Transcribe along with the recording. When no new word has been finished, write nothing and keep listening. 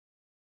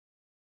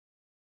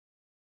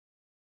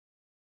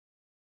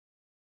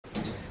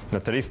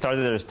Nathalie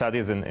started her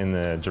studies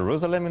in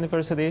Jerusalem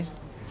University,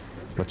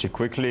 but she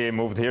quickly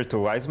moved here to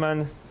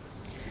Weizmann,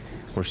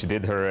 where she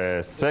did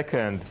her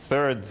second,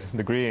 third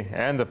degree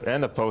and a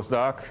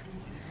postdoc.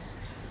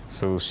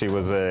 So she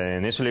was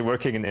initially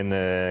working in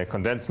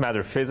condensed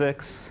matter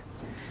physics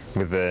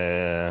with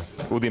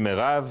Udi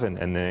Merav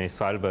and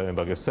Israel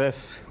Bar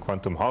Yosef,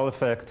 quantum Hall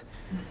effect.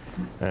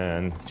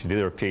 And she did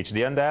her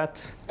PhD on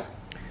that.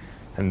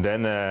 And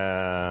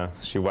then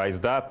she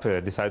wised up,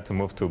 decided to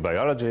move to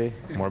biology,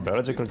 more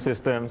biological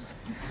systems.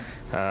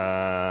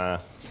 And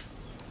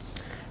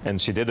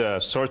she did a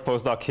short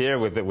postdoc here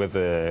with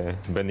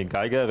Benny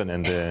Geiger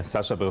and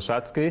Sasha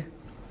Bershatsky.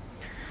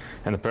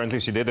 And apparently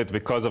she did it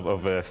because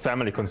of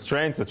family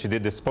constraints, that she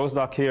did this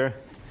postdoc here.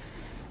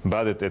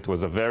 But it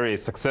was a very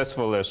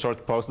successful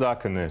short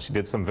postdoc, and she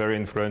did some very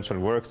influential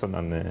works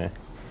on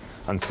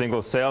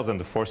single cells and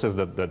the forces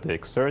that they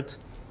exert.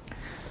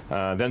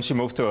 Then she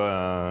moved to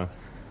a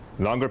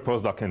longer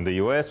postdoc in the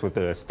US with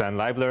Stan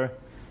Leibler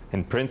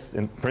in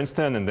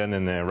Princeton and then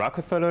in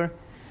Rockefeller,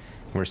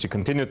 where she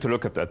continued to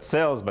look at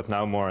cells, but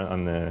now more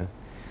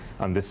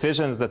on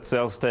decisions that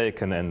cells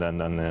take and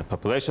on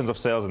populations of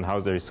cells and how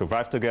they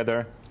survive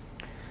together.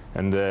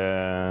 And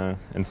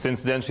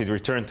since then, she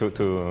returned to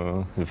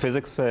the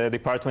physics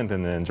department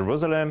in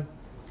Jerusalem,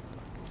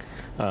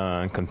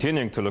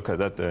 continuing to look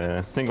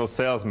at single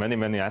cells,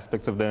 many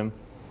aspects of them.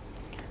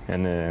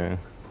 And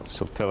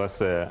she'll tell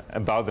us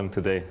about them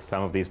today,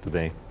 some of these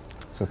today.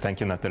 So thank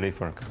you, Nathalie,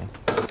 for coming.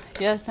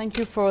 Yes, thank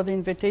you for the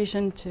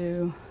invitation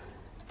to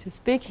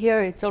speak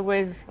here. It's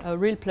always a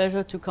real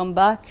pleasure to come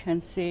back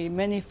and see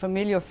many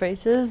familiar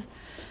faces.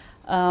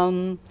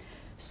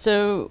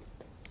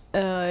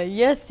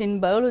 Yes, in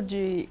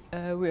biology,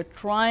 we're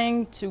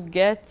trying to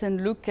get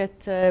and look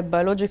at a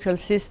biological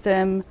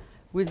system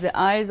with the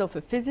eyes of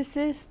a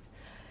physicist.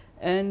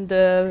 And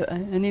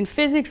in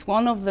physics,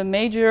 one of the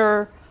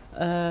major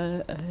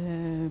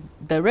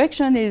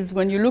direction is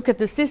when you look at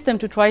the system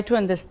to try to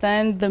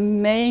understand the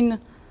main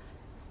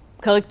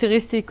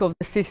characteristic of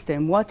the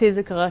system. What is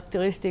a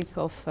characteristic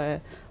of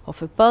a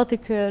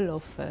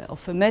particle,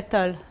 of a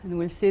metal, and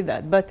we'll see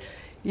that. But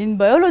in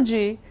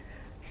biology,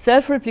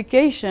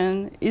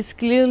 self-replication is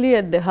clearly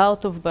at the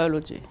heart of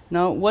biology.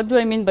 Now, what do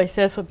I mean by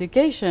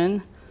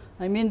self-replication?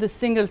 I mean the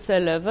single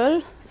cell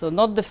level, so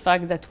not the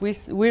fact that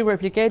we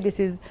replicate. This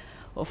is,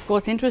 of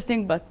course,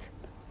 interesting, but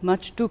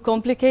much too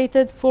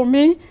complicated for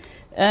me.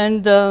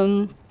 And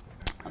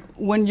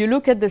when you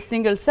look at the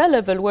single cell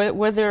level,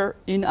 whether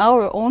in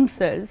our own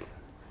cells,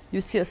 you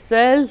see a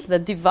cell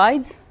that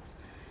divides,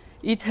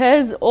 it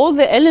has all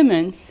the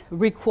elements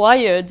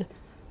required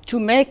to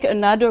make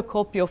another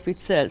copy of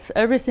itself.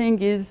 Everything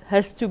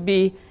has to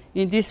be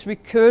in this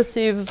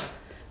recursive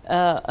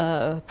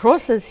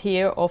process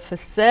here of a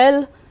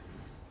cell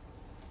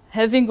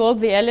having all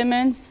the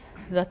elements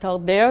that are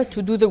there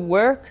to do the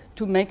work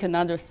to make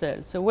another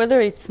cell. So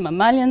whether it's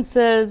mammalian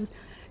cells,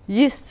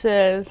 yeast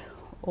cells,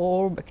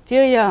 or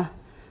bacteria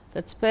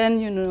that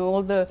span,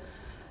 all the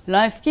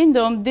life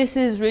kingdom, this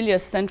is really a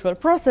central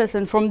process.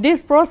 And from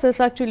this process,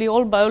 actually,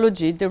 all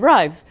biology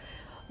derives.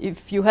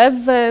 If you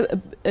have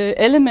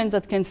elements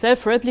that can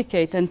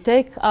self-replicate and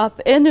take up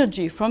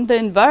energy from the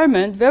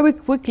environment, very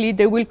quickly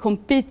they will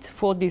compete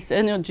for this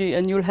energy,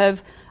 and you'll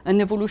have an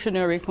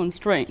evolutionary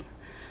constraint.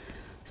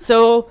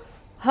 So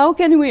how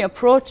can we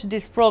approach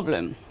this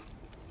problem?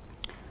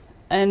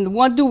 And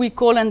what do we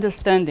call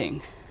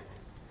understanding?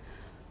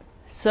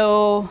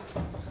 So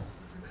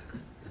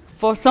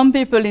for some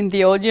people in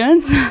the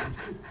audience,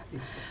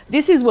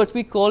 this is what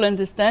we call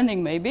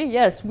understanding, maybe.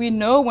 Yes, we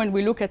know when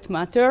we look at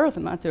matter, the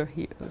matter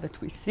here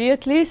that we see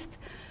at least,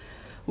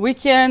 we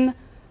can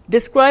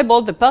describe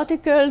all the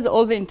particles,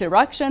 all the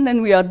interaction,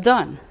 and we are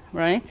done,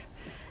 right?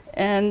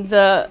 And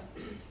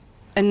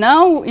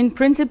now, in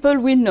principle,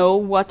 we know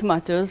what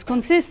matters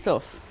consists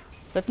of.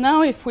 But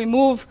now if we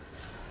move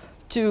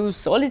to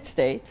solid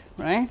state,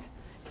 right?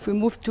 If we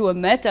move to a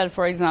metal,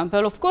 for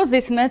example, of course,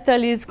 this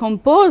metal is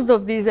composed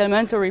of these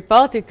elementary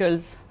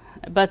particles,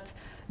 but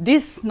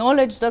this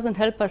knowledge doesn't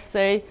help us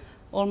say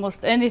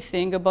almost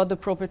anything about the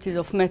properties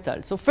of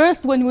metal. So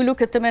first, when we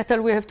look at the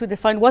metal, we have to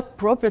define what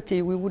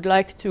property we would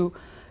like to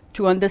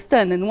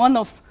understand. And one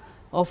of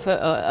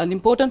an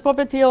important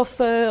property of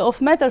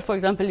metal, for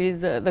example,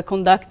 is the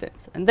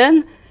conductance. And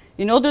then,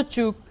 in order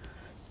to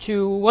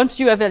once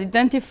you have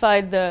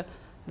identified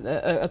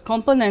a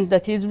component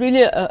that is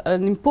really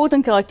an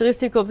important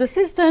characteristic of the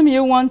system,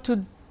 you want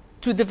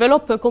to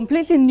develop a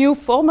completely new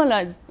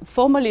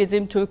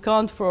formalism to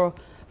account for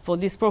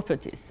these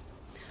properties.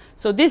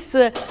 So this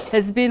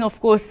has been,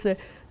 of course,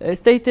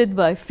 stated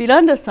by Phil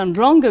Anderson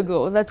long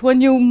ago, that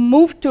when you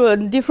move to a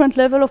different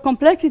level of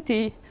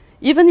complexity,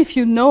 even if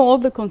you know all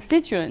the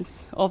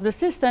constituents of the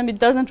system, it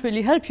doesn't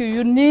really help you.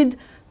 You need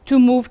to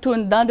move to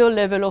another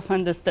level of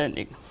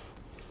understanding.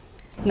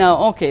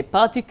 Now, okay,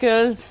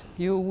 particles,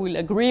 you will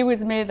agree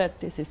with me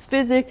that this is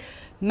physics,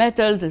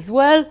 metals as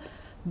well,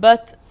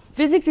 but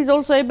physics is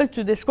also able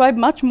to describe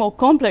much more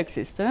complex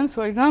systems.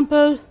 For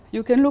example,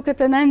 you can look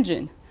at an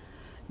engine.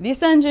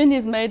 This engine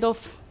is made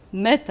of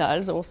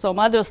metals or some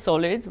other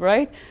solids,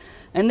 right?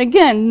 And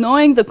again,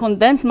 knowing the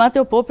condensed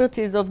matter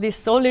properties of this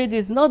solid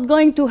is not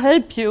going to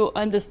help you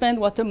understand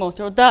what a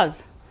motor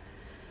does.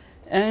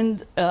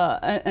 And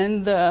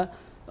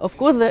of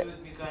course,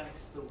 fluid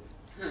mechanics too.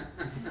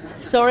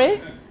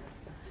 Sorry?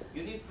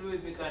 You need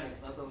fluid mechanics,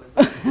 not always.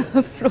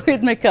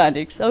 Fluid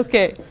mechanics,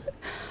 okay,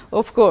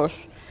 of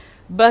course.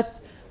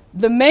 But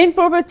the main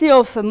property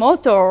of a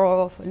motor or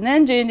of an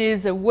engine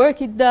is the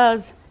work it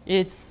does.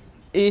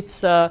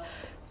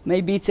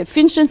 Maybe it's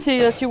efficiency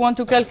that you want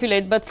to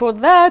calculate, but for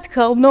that,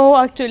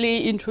 Carnot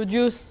actually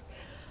introduced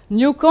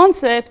new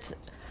concepts,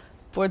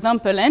 for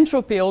example,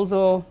 entropy,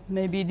 although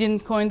maybe he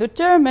didn't coin the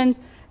term,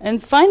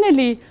 and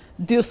finally,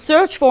 the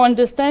search for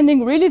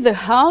understanding really the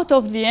heart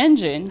of the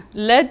engine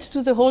led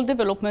to the whole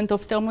development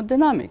of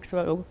thermodynamics,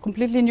 right? A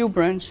completely new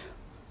branch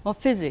of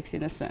physics,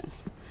 in a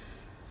sense.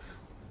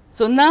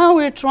 So now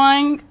we're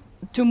trying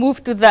to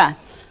move to that,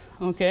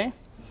 okay?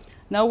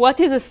 Now, what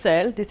is a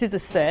cell? This is a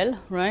cell,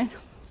 right?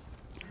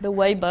 The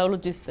way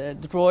biologists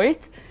draw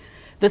it.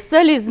 The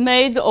cell is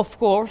made, of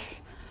course,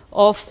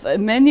 of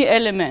many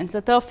elements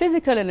that are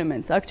physical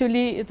elements.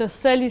 Actually, the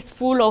cell is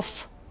full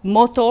of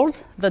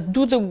motors that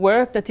do the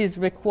work that is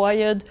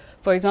required,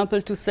 for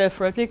example, to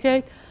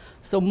self-replicate.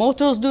 So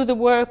motors do the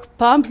work,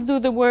 pumps do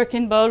the work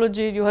in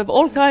biology. You have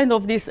all kinds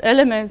of these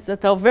elements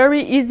that are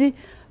very easy,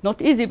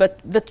 not easy, but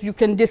that you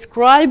can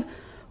describe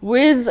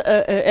with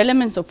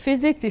elements of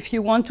physics if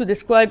you want to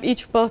describe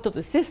each part of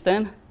the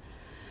system.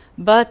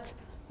 But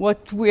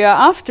what we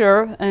are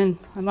after, and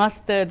I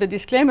must, the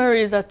disclaimer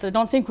is that I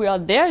don't think we are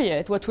there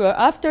yet. What we are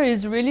after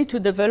is really to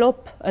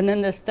develop an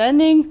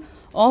understanding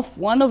of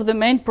one of the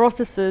main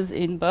processes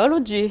in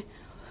biology,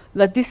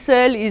 that this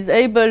cell is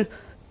able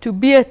to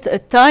be at a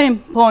time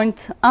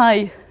point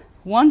I,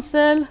 one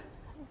cell,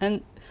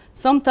 and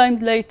sometime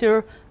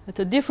later, at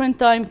a different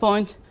time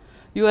point,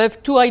 you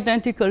have two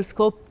identical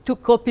two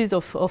copies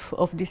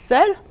of this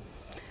cell.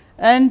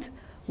 And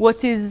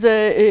what is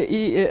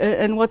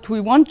and what we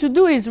want to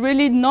do is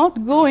really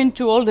not go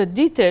into all the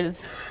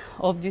details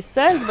of these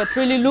cells, but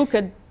really look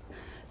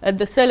at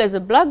the cell as a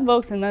black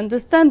box and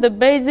understand the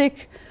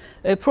basic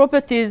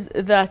properties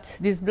that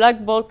this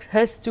black box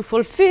has to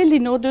fulfill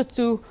in order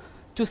to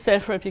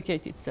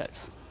self-replicate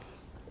itself.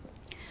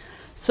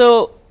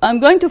 So I'm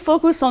going to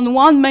focus on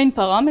one main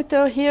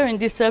parameter here in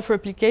this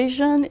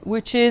self-replication,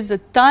 which is the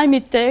time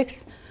it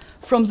takes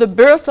from the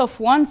birth of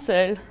one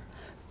cell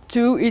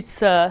to its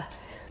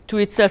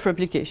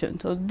self-replication.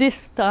 So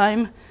this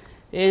time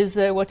is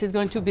what is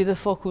going to be the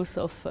focus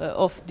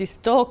of this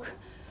talk.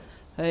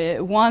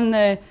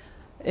 One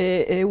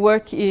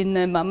work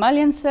in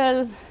mammalian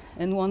cells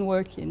and one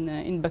work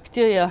in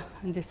bacteria,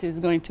 and this is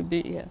going to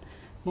be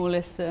more or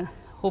less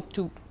hope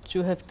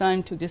to have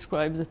time to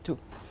describe the two.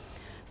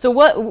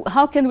 So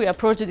how can we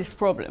approach this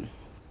problem?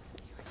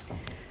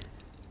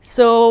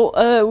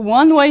 So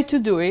one way to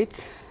do it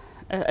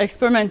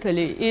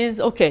experimentally is,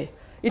 okay,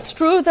 it's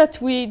true that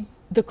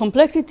the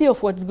complexity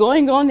of what's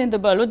going on in the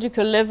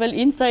biological level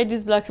inside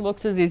these black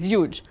boxes is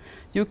huge.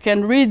 You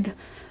can read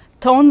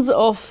tons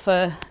of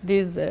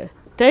these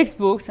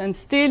textbooks and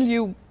still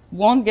you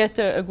won't get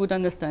a good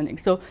understanding.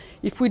 So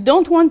if we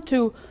don't want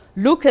to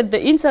look at the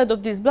inside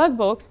of this black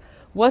box,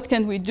 what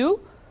can we do?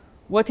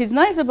 What is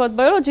nice about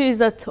biology is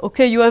that,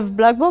 okay, you have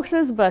black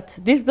boxes, but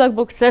this black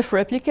box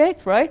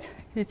self-replicates, right?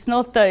 It's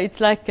not,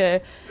 it's like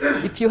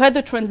if you had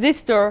a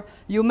transistor,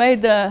 you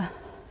made the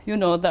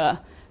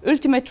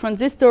ultimate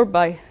transistor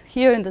by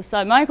here in the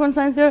micron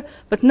center,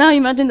 but now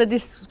imagine that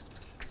this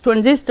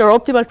transistor,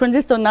 optimal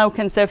transistor, now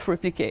can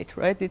self-replicate,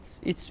 right?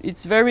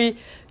 It's very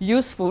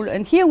useful.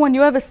 And here, when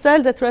you have a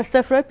cell that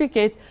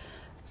self-replicate,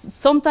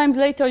 sometimes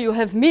later you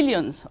have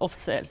millions of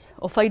cells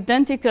of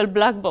identical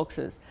black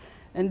boxes.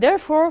 And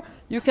therefore,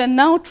 you can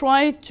now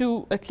try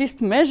to at least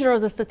measure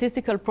the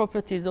statistical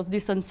properties of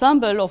this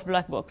ensemble of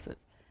black boxes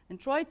and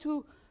try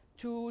to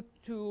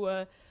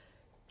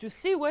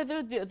see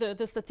whether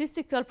the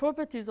statistical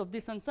properties of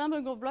this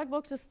ensemble of black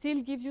boxes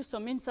still give you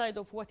some insight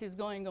of what is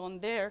going on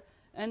there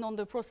and on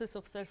the process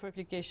of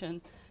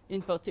self-replication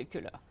in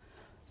particular.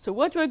 So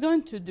what we're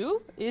going to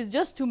do is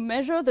just to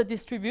measure the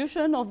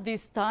distribution of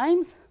these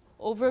times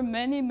over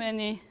many,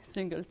 many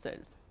single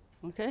cells.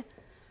 Okay?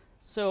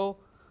 So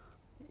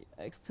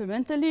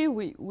experimentally,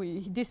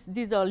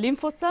 these are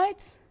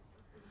lymphocytes.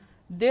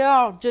 They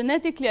are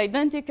genetically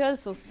identical,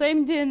 so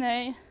same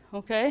DNA,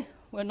 okay?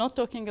 We're not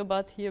talking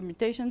about here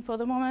mutation for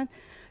the moment.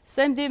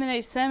 Same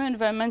DNA, same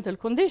environmental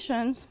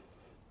conditions,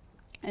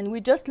 and we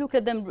just look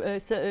at them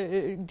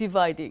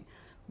dividing.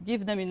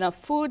 Give them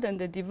enough food, and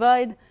they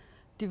divide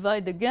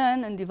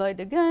again, and divide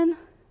again.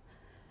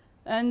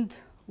 And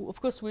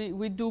of course,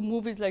 we do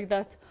movies like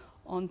that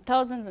on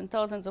thousands and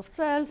thousands of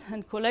cells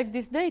and collect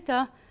this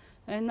data,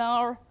 and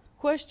our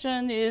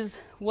question is,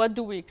 what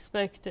do we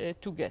expect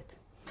to get?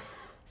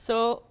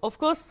 So, of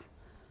course,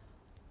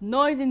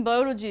 noise in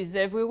biology is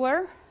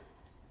everywhere,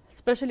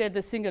 especially at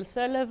the single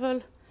cell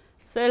level.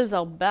 Cells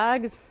are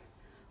bags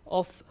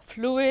of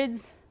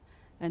fluid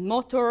and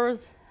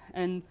motors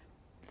and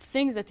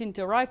things that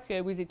interact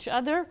with each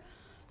other.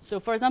 So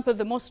for example,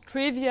 the most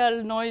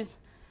trivial noise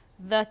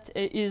that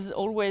is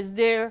always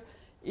there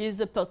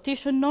is a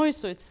partition noise.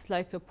 So it's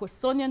like a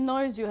Poissonian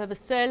noise. You have a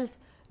cell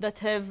that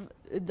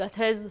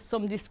has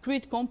some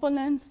discrete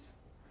components,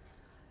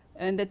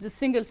 and at the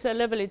single cell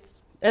level,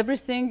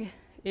 everything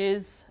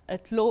is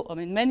at low. I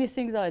mean, many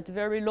things are at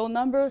very low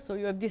numbers. So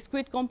you have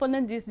discrete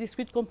components. These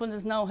discrete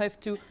components now have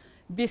to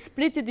be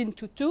splitted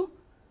into two.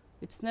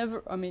 It's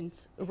never, I mean,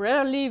 it's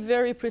rarely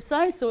very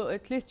precise. So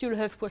at least you'll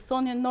have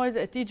Poissonian noise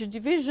at each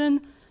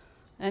division.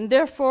 And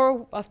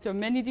therefore, after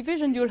many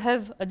divisions, you'll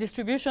have a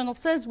distribution of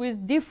cells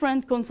with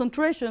different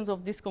concentrations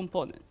of these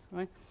components,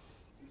 right?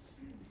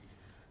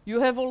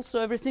 You have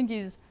also everything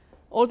is,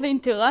 all the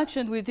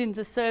interaction within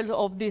the cells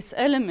of these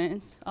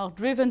elements are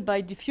driven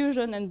by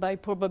diffusion and by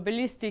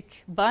probabilistic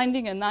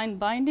binding and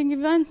non-binding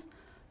events.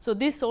 So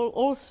this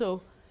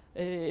also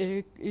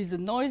is a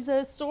noise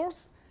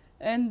source.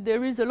 And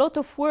there is a lot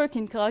of work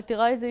in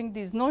characterizing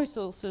these noise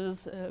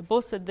sources,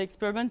 both at the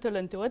experimental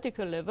and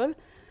theoretical level.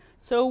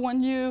 So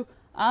when you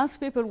ask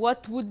people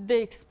what would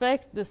they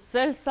expect the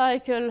cell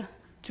cycle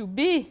to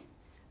be,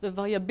 the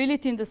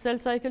variability in the cell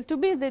cycle to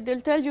be, they'll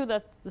tell you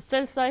that the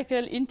cell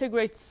cycle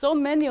integrates so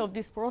many of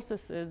these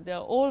processes. They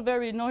are all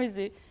very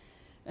noisy,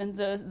 and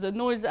the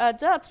noise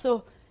adds up.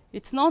 So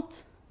it's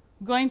not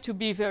going to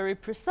be very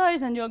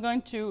precise, and you're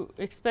going to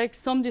expect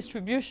some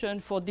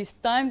distribution for this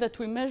time that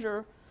we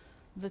measure,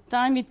 the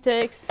time it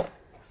takes,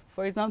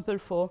 for example,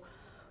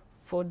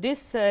 for this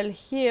cell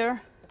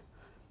here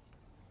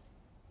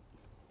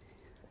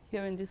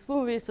in this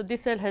movie. So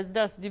this cell has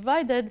just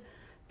divided,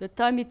 the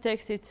time it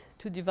takes it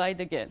to divide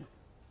again.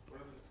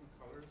 What are the different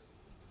colors?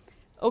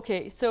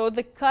 Okay, so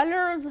the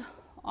colors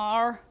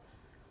are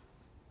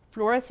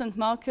fluorescent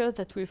markers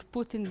that we've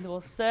put in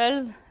those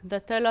cells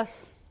that tell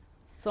us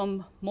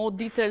some more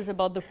details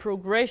about the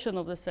progression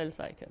of the cell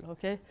cycle,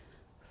 okay?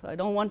 So I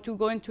don't want to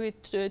go into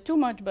it too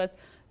much, but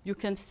you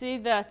can see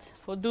that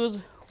for those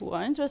who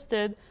are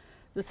interested,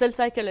 the cell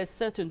cycle has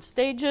certain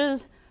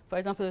stages. For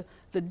example,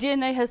 the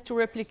DNA has to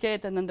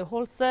replicate, and then the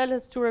whole cell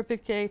has to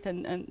replicate.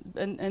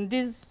 And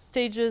these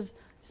stages,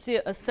 see,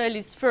 a cell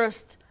is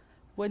first,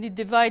 when it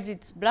divides,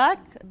 it's black,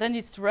 then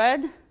it's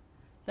red,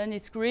 then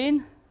it's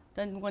green,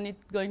 then when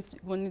it's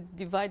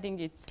dividing,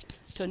 it's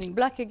turning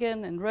black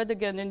again and red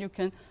again. And you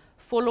can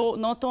follow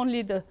not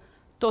only the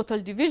total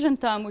division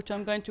time, which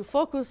I'm going to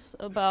focus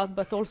about,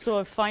 but also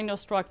a finer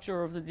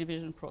structure of the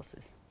division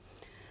process.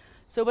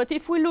 So, but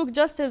if we look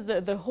just as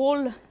the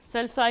whole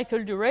cell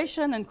cycle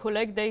duration and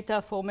collect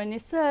data for many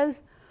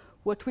cells,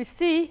 what we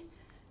see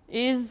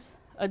is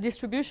a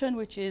distribution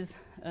which is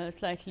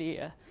slightly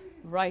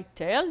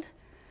right-tailed.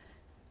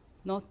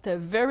 Not a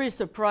very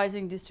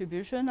surprising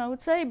distribution, I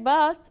would say,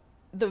 but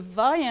the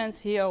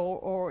variance here,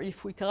 or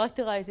if we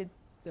characterize it,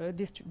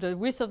 the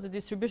width of the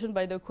distribution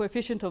by the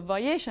coefficient of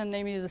variation,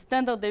 namely the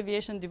standard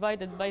deviation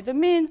divided by the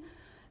mean,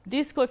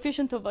 this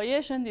coefficient of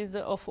variation is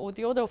of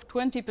the order of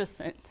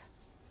 20%.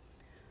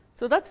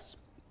 So that's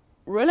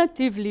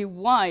relatively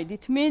wide.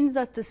 It means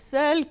that the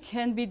cell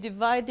can be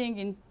dividing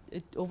in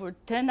over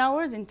 10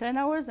 hours,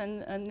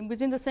 and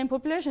within the same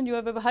population, you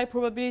have a high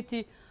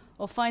probability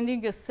of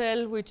finding a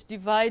cell which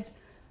divides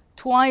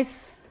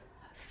twice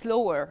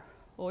slower,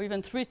 or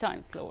even 3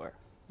 times slower,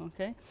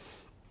 okay?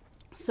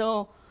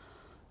 So,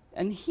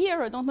 and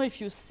here, I don't know if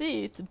you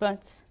see it,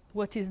 but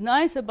what is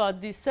nice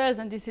about these cells,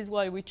 and this is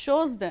why we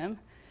chose them,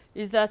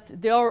 is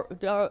that they are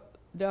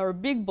a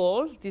big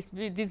ball.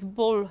 This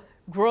ball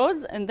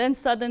grows and then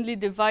suddenly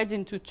divides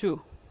into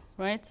 2,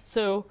 right?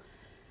 So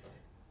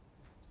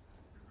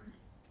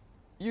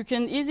you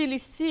can easily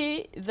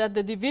see that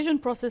the division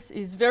process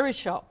is very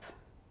sharp.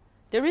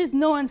 There is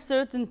no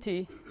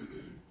uncertainty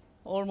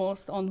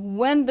almost on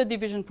when the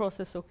division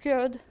process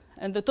occurred,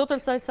 and the total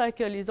cell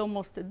cycle is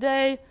almost a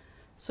day.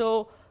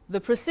 So the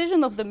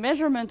precision of the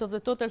measurement of the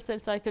total cell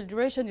cycle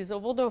duration is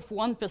of order of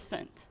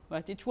 1%,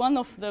 right? It's one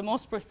of the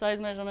most precise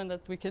measurements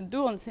that we can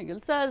do on single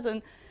cells,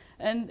 and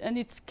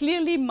it's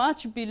clearly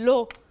much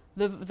below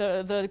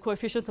the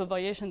coefficient of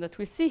variation that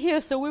we see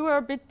here. So we were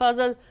a bit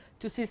puzzled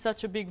to see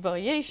such a big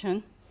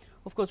variation.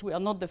 Of course, we are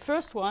not the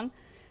first one.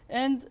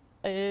 And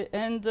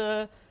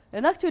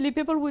actually,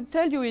 people would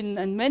tell you,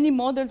 and many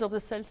models of the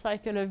cell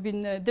cycle have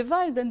been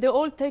devised, and they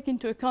all take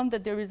into account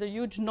that there is a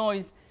huge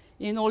noise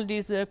in all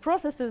these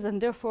processes, and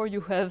therefore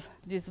you have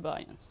this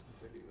variance.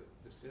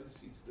 The cell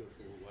sits there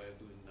for a while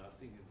doing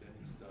nothing, and then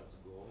it starts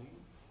going,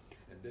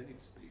 and then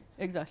it splits.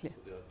 Exactly. So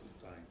there are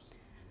 2 times.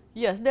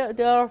 Yes,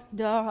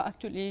 there are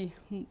actually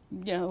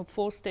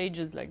 4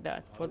 stages like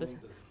that. How for the long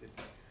does it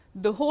take?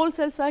 The whole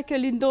cell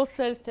cycle in those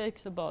cells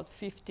takes about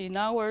 15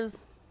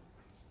 hours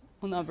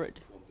on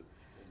average.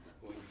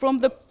 From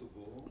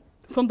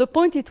the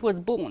point it was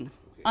born,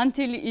 okay,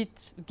 until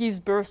it gives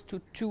birth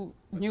to 2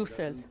 new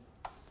cells.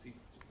 Sit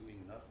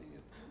doing nothing,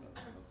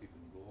 not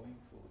even going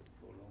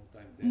for a long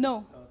time. Then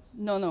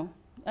no.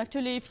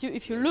 Actually,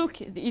 if you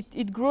look,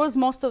 it grows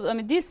most of. I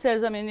mean, these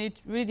cells. I mean, it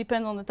really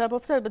depends on the type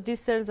of cell, but these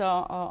cells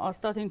are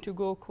starting to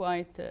go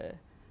quite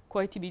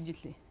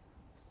immediately,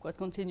 quite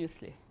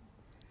continuously. If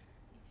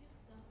you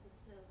start the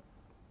cells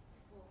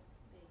before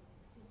they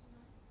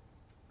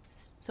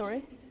Sorry?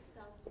 If you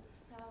start for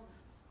cell,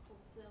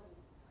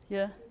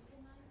 Yeah. synchronized?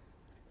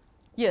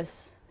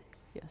 Yes.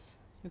 Yes.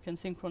 You can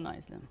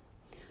synchronize them.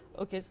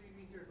 Okay.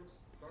 CV here looks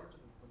larger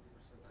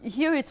than 20%.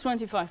 Here it's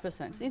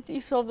 25%.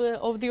 It's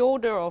of the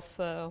order of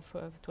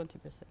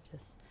 20%.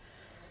 Yes.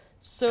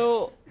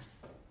 So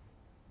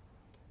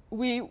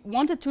we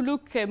wanted to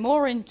look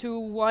more into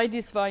why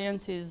this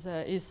variance is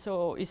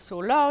so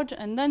large,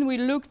 and then we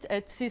looked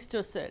at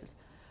sister cells.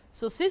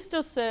 So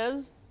sister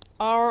cells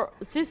are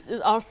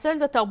cells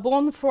that are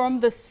born from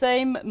the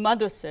same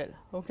mother cell.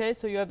 Okay,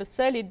 so you have a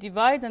cell, it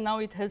divides, and now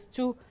it has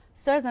two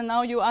cells, and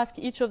now you ask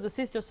each of the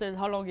sister cells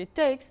how long it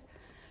takes,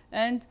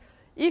 and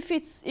if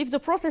the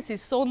process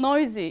is so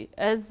noisy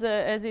as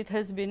it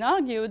has been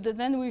argued,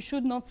 then we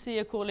should not see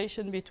a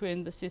correlation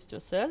between the sister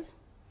cells.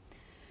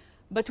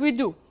 But we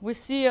do. We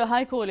see a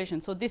high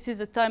correlation. So this is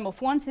the time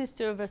of one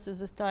sister versus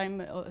the time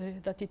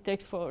that it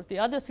takes for the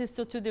other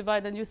sister to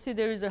divide, and you see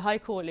there is a high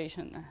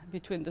correlation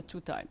between the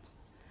two times.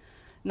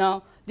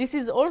 Now, this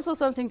is also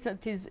something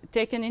that is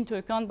taken into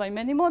account by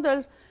many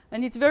models,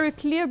 and it's very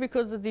clear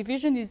because the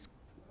division is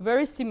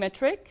very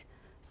symmetric.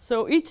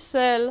 So each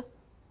cell,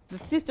 the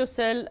sister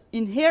cell,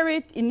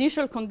 inherit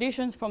initial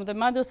conditions from the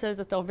mother cells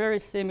that are very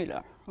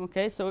similar.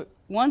 Okay, so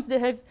once they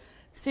have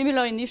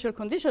similar initial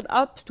condition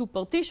up to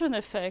partition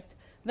effect,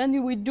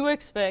 then we do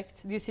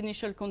expect this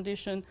initial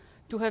condition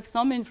to have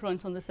some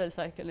influence on the cell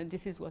cycle, and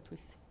this is what we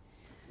see.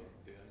 So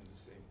they are in the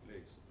same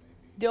place,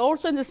 maybe. They're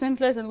also in the same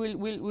place, and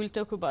we'll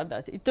talk about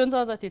that. It turns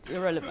out that it's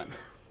irrelevant.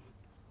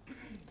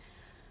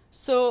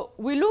 So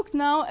we look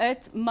now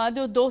at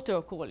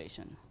mother-daughter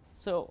correlation.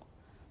 So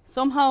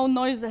somehow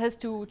noise has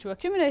to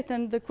accumulate,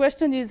 and the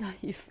question is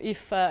if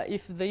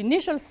the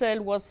initial cell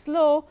was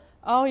slow,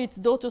 are its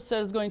daughter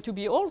cells going to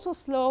be also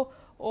slow,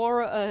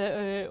 or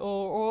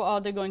are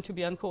they going to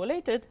be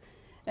uncorrelated?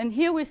 And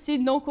here we see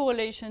no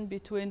correlation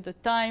between the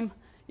time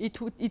it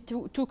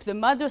took the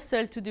mother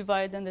cell to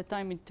divide and the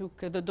time it took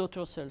the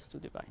daughter cells to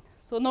divide.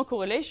 So no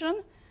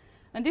correlation,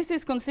 and this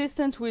is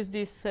consistent with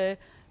this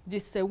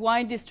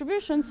wide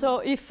distribution. So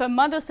if a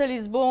mother cell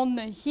is born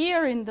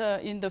here in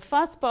the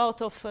fast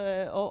part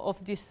of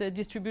this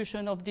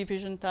distribution of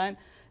division time,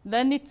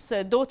 then its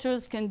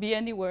daughters can be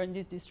anywhere in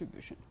this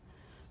distribution.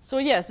 So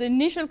yes, the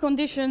initial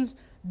conditions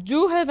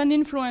do have an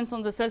influence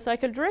on the cell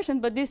cycle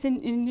duration, but these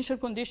initial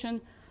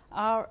conditions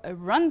are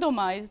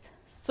randomized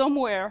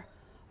somewhere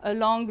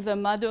along the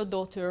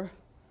mother-daughter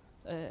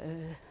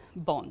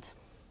bond.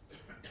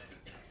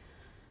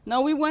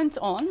 Now we went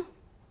on,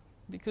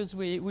 because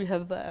we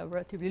have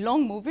relatively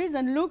long movies,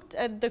 and looked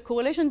at the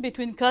correlation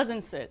between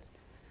cousin cells.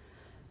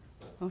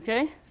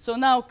 Okay, so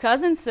now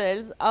cousin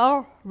cells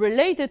are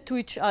related to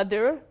each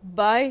other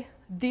by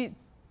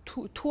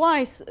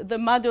twice the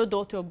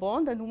mother-daughter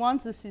bond and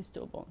once the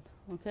sister bond.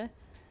 Okay,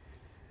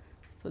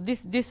 so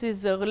this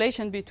is a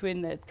relation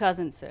between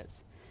cousin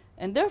cells,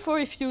 and therefore,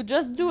 if you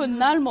just do a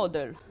null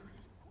model,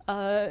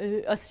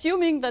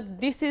 assuming that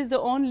this is the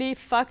only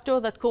factor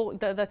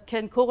that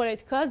can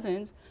correlate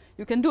cousins,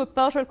 you can do a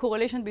partial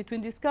correlation between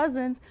these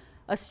cousins,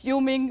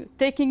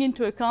 taking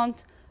into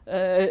account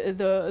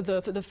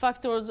the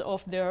factors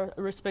of their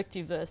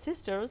respective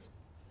sisters.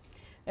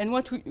 And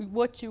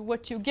what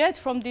you get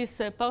from this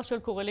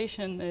partial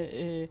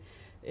correlation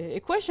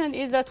equation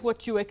is that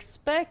what you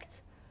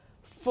expect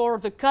for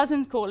the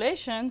cousin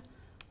correlation,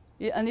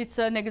 and it's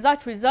an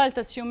exact result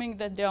assuming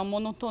that they are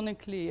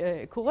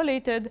monotonically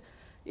correlated,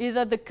 is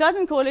that the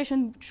cousin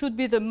correlation should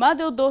be the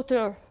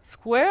mother-daughter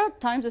squared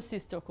times the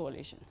sister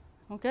correlation.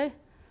 Okay?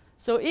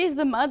 So if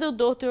the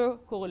mother-daughter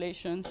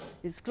correlation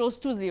is close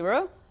to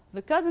 0,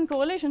 the cousin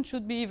correlation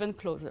should be even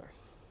closer.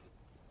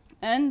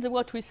 And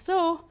what we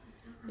saw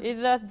is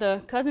that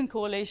the cousin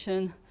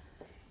correlation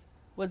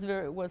was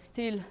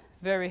still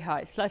very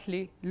high,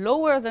 slightly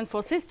lower than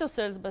for sister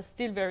cells, but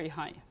still very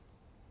high.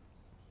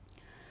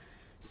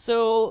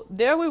 So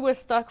there we were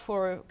stuck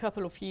for a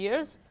couple of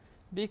years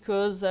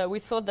because we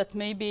thought that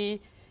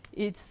maybe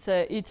it's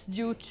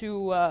due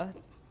to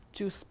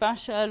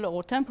spatial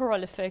or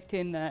temporal effect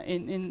in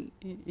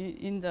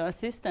the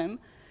system.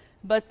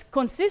 But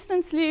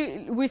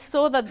consistently, we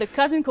saw that the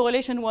cousin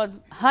correlation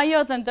was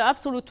higher than the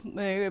absolute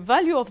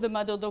value of the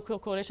mother-daughter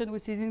correlation,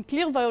 which is in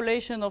clear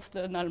violation of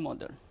the null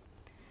model.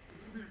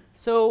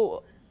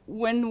 So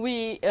when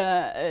we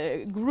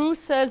grew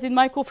cells in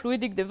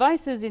microfluidic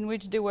devices in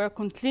which they were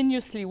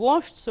continuously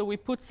washed, so we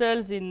put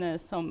cells in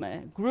some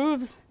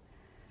grooves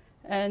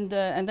and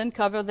then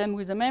cover them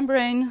with a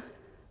membrane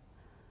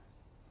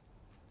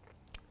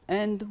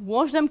and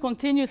wash them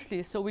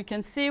continuously. So we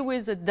can see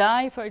with a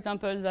dye, for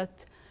example, that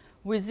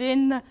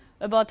within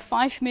about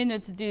 5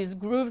 minutes, these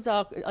grooves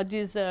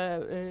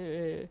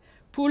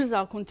pools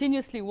are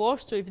continuously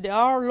washed. So if there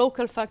are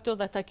local factors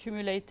that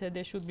accumulate,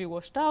 they should be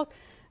washed out.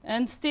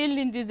 And still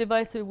in this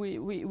device,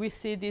 we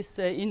see this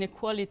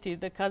inequality,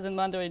 the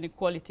cousin-mother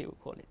inequality, we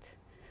call it.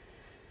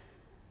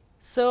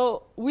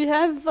 So we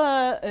have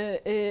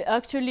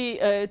actually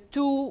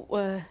two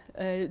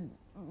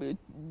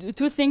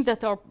things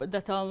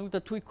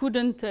that we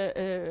couldn't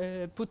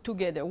put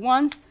together.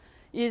 One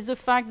is the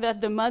fact that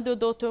the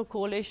mother-daughter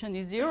correlation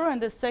is 0,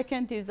 and the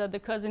second is that the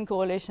cousin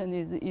correlation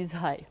is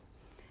high.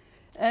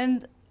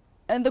 And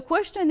the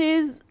question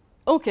is,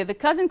 okay, the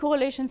cousin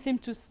correlation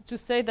seems to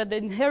say that the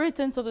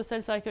inheritance of the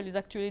cell cycle is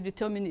actually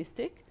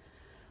deterministic,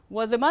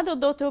 while the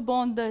mother-daughter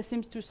bond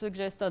seems to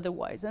suggest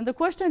otherwise. And the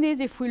question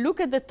is, if we look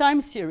at the time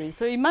series,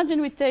 so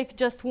imagine we take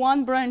just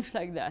one branch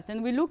like that,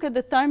 and we look at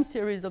the time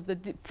series of the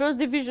first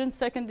division,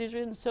 second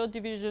division, third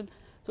division,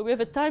 so we have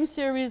a time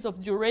series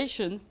of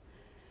duration.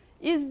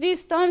 Is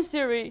this time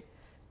series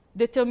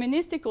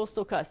deterministic or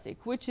stochastic,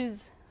 which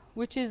is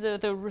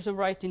the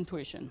right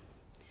intuition?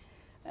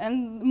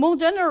 And more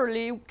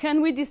generally,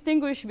 can we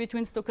distinguish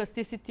between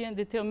stochasticity and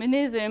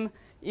determinism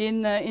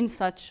in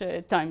such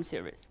time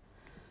series?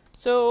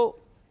 So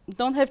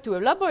don't have to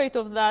elaborate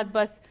on that,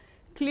 but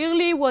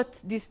clearly what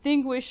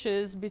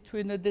distinguishes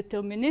between a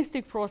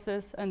deterministic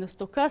process and a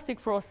stochastic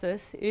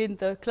process in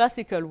the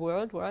classical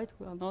world, right?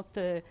 We are not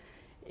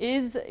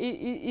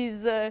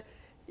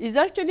is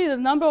actually the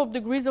number of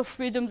degrees of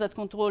freedom that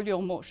control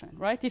your motion,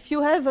 right? If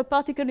you have a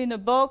particle in a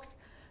box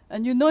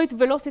and you know its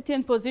velocity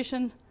and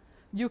position,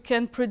 you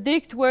can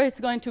predict where it's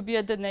going to be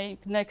at the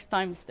next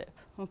time step,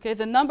 okay?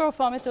 The number of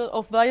parameters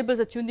of variables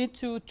that you need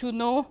to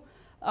know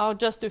are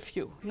just a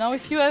few. Now,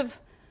 if you have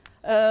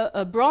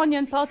a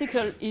Brownian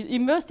particle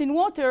immersed in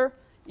water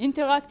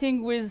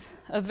interacting with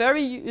a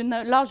very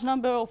large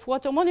number of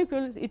water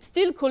molecules, it's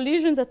still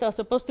collisions that are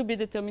supposed to be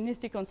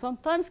deterministic on some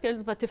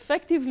timescales, but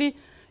effectively,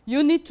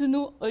 you need to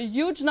know a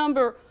huge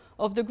number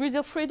of degrees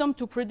of freedom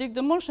to predict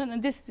the motion,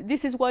 and this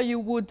is why you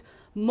would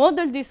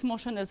model this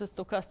motion as a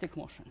stochastic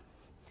motion.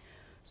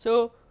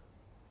 So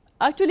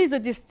actually, the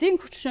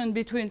distinction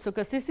between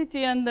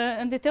stochasticity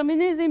and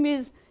determinism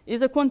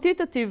is a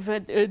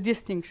quantitative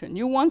distinction.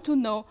 You want to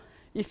know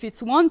if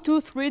it's 1,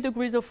 2, 3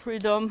 degrees of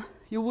freedom,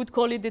 you would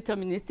call it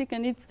deterministic,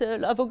 and it's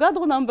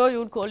Avogadro number, you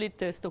would call it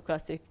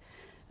stochastic.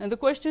 And the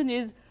question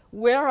is,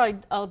 where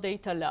our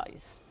data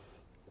lies?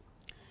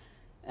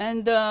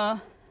 And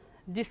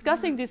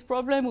discussing this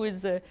problem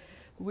with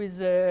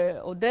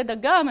Oded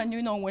Agam, and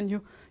you know, when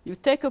you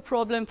take a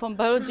problem from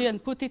biology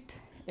and put it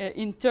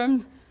in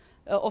terms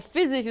of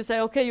physics, you say,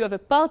 okay, you have a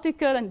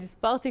particle, and these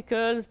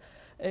particles,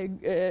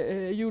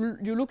 you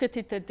look at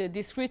it at the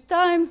discrete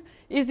times.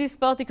 Is this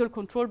particle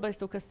controlled by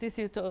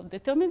stochasticity or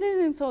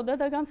determinism? So Oded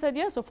Agam said,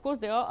 yes, of course,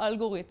 there are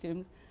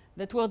algorithms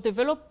that were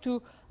developed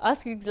to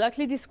ask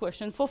exactly this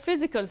question for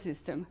physical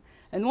systems.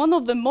 And one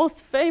of the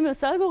most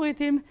famous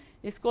algorithms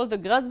is called the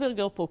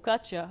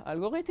Grasberger-Procaccia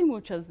algorithm,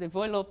 which was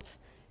developed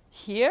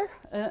here.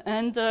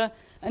 And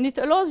it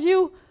allows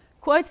you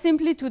quite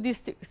simply to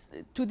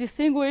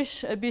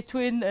distinguish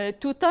between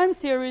two time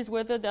series,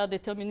 whether they are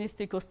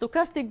deterministic or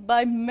stochastic,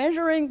 by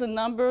measuring the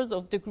numbers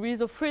of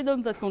degrees of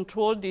freedom that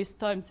control this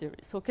time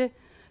series, okay?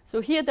 So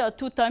here there are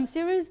two time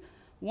series.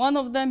 One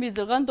of them is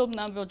a random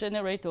number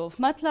generator of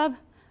MATLAB,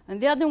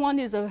 and the other one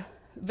is a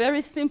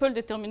very simple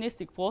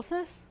deterministic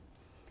process.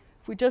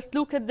 If we just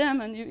look at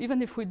them, and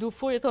even if we do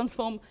Fourier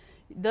transform,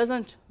 it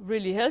doesn't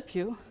really help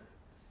you.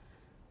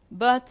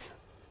 But,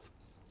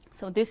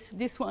 so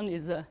this one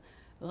is a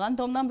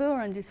random number,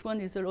 and this one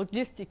is a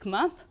logistic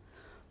map.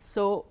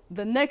 So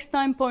the next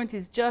time point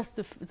is just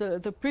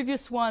the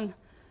previous one,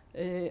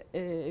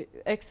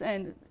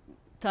 xn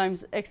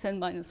times xn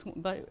minus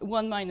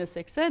 1 minus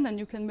xn, and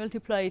you can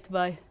multiply it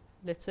by,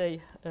 let's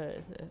say,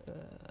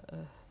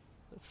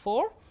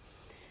 4.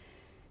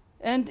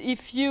 And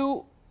if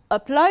you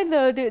apply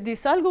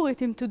this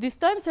algorithm to this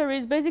time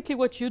series, basically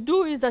what you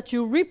do is that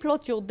you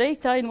replot your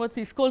data in what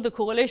is called the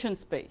correlation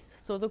space.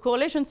 So the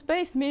correlation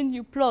space means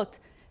you plot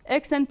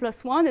xn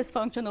plus 1 as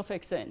function of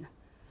xn.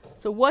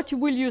 So what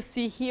will you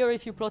see here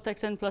if you plot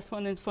xn plus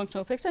 1 as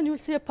function of xn? You will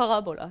see a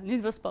parabola, an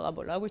inverse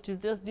parabola, which is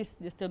just this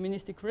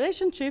deterministic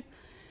relationship.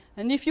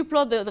 And if you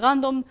plot the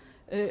random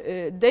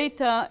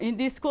data in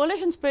this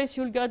correlation space,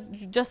 you'll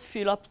just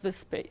fill up the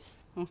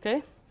space,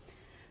 okay?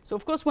 So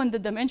of course, when the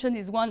dimension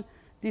is 1,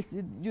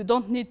 you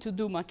don't need to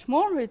do much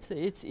more.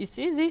 It's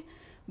easy.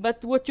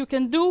 But what you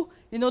can do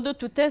in order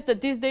to test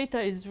that this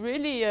data is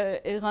really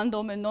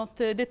random and not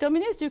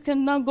deterministic, you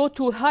can now go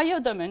to a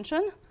higher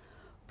dimension,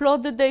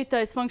 plot the data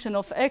as function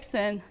of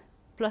xn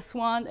plus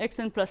 1,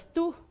 xn plus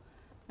 2,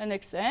 and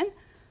xn.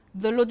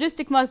 The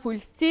logistic map will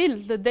still,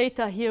 the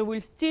data here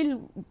will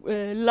still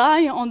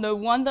lie on the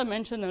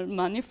one-dimensional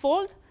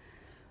manifold.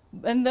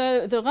 And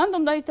the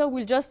random data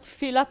will just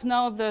fill up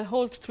now the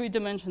whole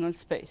three-dimensional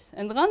space.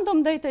 And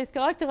random data is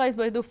characterized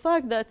by the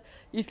fact that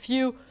if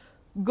you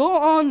go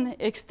on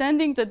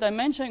extending the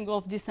dimension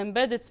of this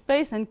embedded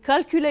space and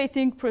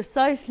calculating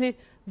precisely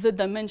the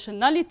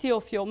dimensionality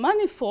of your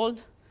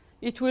manifold,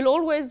 it will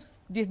always,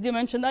 this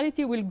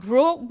dimensionality will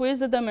grow with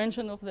the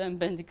dimension of the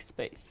embedding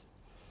space.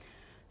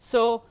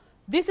 So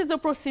this is the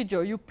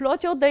procedure. You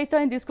plot your data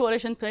in this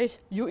correlation space,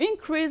 you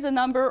increase the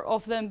number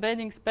of the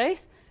embedding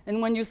space, and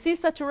when you see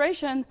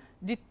saturation,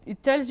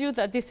 it tells you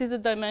that this is the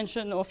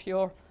dimension of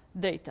your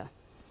data.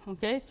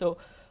 Okay, so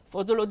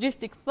for the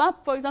logistic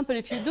map, for example,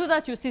 if you do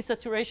that, you see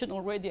saturation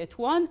already at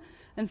 1,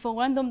 and for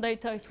random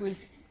data, it will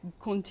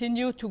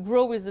continue to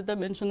grow with the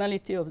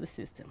dimensionality of the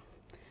system.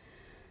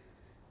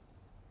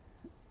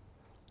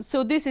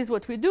 So this is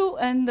what we do,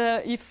 and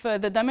if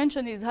the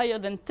dimension is higher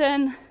than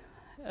 10,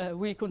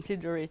 we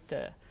consider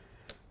it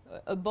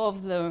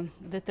above the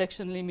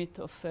detection limit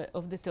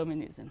of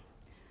determinism.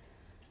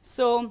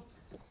 So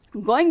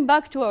going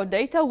back to our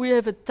data, we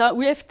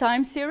have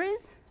time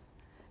series,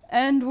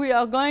 and we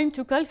are going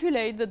to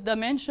calculate the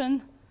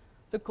dimension,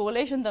 the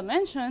correlation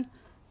dimension,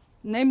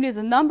 namely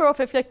the number of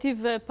effective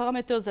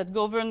parameters that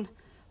govern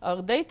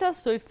our data.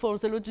 So if for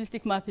the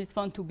logistic map is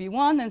found to be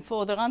 1, and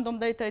for the random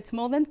data it's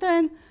more than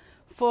 10,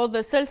 for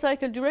the cell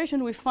cycle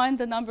duration we find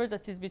the number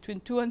that is between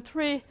 2 and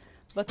 3,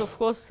 but of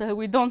course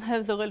we don't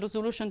have the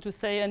resolution to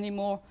say any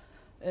more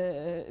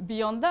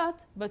beyond that,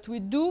 but we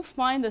do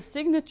find a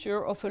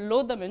signature of a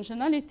low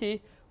dimensionality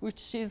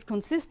which is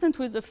consistent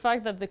with the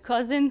fact that the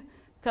cousin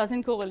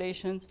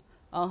correlations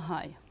are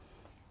high.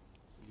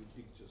 You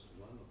pick just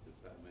one of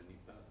the many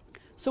paths.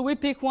 So we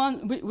pick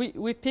one,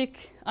 we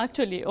pick,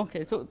 actually,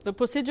 okay, so the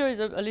procedure is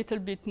a little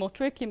bit more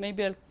tricky.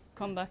 Maybe I'll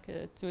come back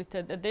to it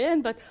at the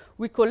end, but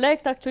we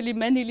collect actually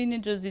many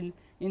lineages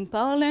in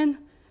parallel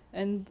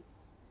and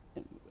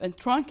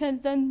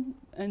truncate them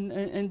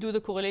and do the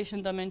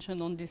correlation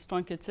dimension on this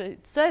truncated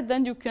set.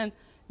 Then you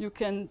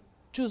can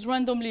choose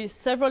randomly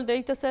several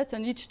data sets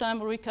and each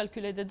time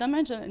recalculate the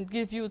dimension and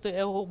give you the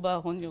error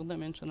bar on your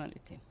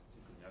dimensionality. So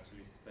you can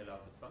actually spell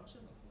out the function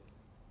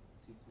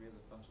of T3 or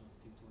the function of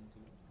T2 and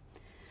T1?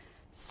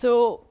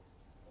 So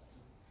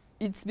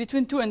it's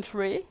between 2 and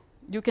 3.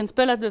 You can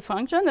spell out the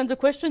function, and the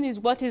question is,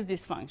 what is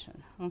this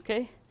function?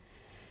 Okay.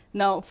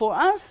 Now, for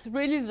us,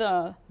 really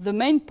the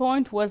main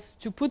point was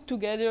to put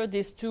together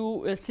these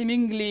two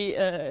seemingly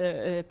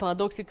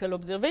paradoxical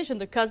observations,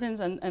 the cousins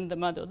and the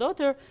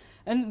mother-daughter.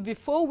 And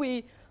before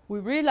we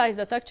realized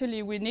that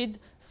actually we need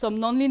some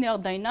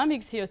nonlinear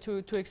dynamics here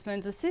to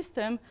explain the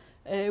system,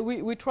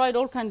 we tried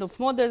all kinds of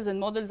models and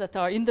models that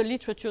are in the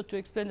literature to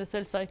explain the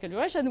cell cycle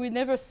duration. We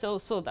never saw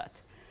that.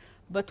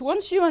 But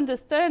once you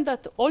understand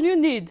that all you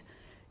need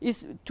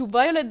is to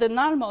violate the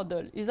null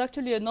model is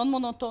actually a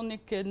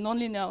non-monotonic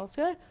nonlinear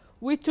scale,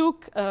 we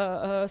took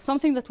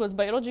something that was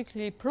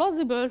biologically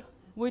plausible,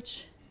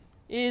 which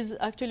is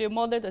actually a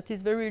model that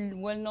is very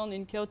well known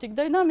in chaotic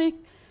dynamics,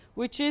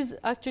 which is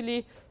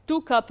actually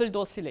two-coupled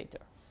oscillator.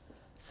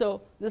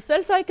 So the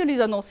cell cycle is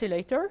an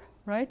oscillator,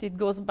 right? It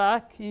goes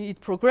back,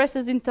 it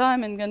progresses in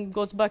time, and then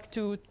goes back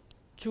to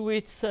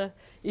its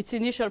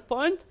initial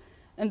point.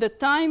 And the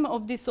time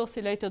of this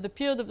oscillator, the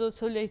period of the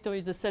oscillator,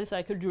 is the cell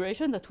cycle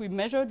duration that we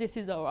measure. This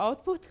is our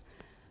output.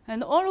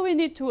 And all we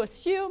need to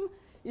assume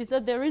is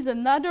that there is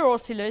another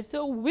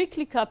oscillator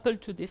weakly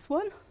coupled to this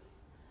one.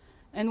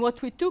 And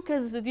what we took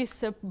as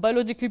this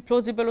biologically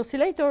plausible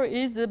oscillator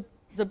is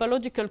the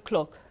biological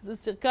clock, the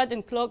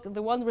circadian clock,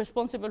 the one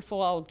responsible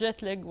for our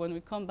jet lag when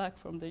we come back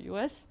from the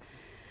US.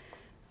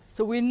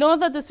 So we know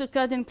that the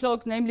circadian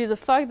clock, namely the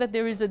fact that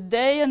there is a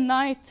day and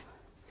night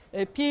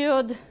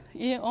period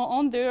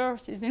on the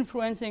Earth, is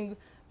influencing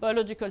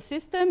biological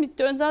system. It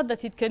turns out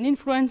that it can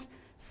influence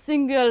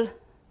single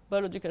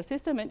biological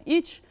system, and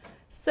each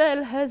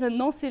cell has an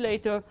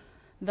oscillator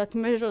that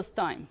measures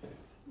time,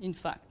 in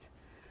fact.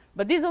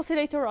 But these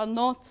oscillators are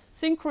not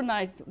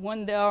synchronized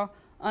when they are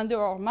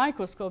under our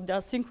microscope. They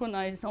are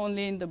synchronized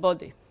only in the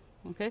body.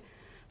 Okay?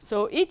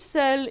 So each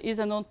cell is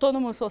an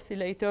autonomous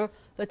oscillator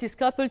that is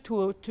coupled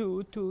to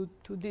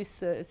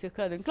this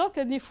circadian clock.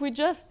 And if we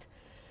just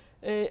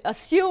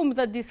assume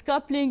that this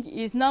coupling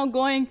is now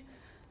going,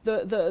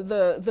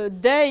 the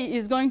day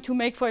is going to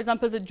make, for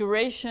example, the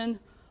duration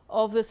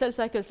of the cell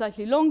cycle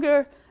slightly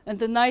longer and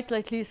the night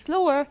slightly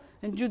slower,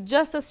 and you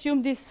just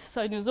assume this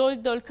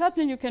sinusoidal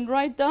coupling, you can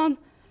write down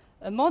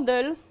a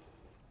model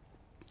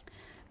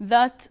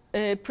that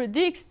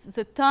predicts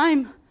the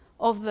time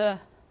of the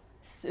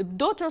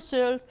daughter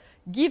cell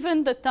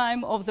given the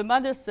time of the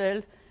mother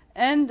cell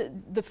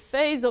and the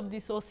phase of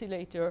this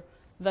oscillator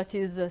that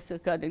is a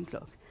circadian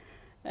clock.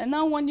 And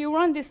now when you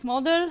run this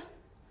model,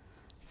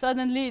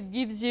 suddenly it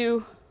gives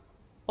you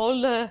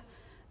all the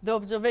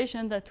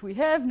observation that we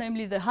have,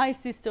 namely the high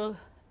sister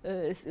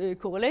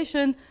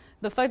correlation,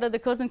 the fact that the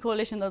cousin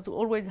correlation is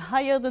always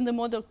higher than the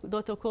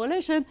mother-daughter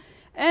correlation.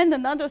 And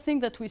another thing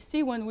that we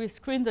see when we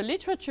screen the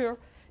literature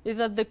is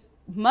that the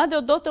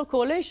mother-daughter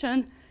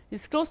correlation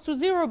is close to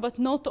 0, but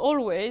not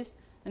always.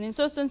 And in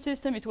certain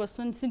systems, it was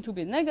seen to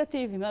be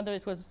negative. In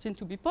others, it was seen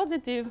to be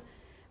positive.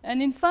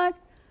 And in fact,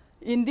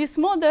 in this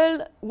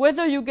model,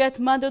 whether you get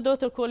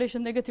mother-daughter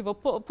correlation negative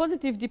or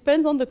positive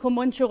depends on the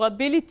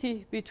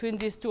commensurability between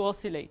these two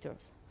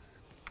oscillators.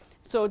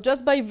 So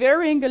just by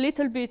varying a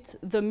little bit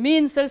the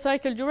mean cell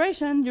cycle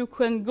duration, you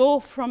can go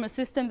from a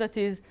system that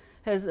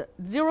has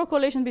 0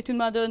 correlation between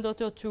mother and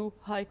daughter to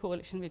high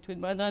correlation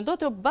between mother and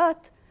daughter.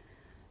 But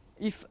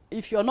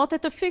if you're not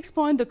at a fixed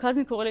point, the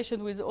cousin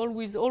correlation will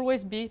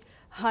always be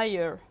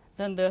higher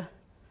than the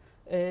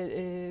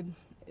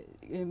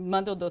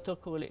mother-daughter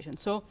correlation.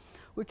 So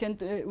we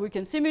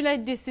can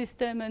simulate this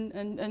system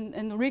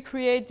and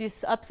recreate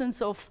this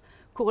absence of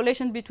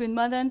correlation between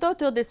mother and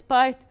daughter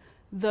despite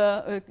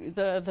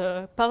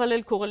the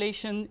parallel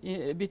correlation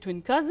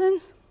between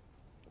cousins.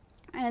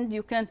 And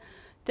you can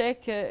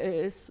take,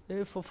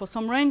 for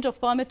some range of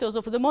parameters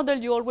of the model,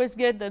 you always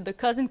get that the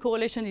cousin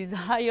correlation is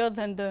higher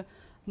than the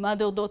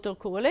mother-daughter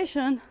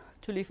correlation,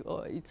 actually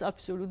its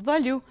absolute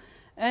value.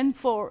 And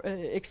for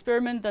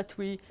experiment that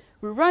we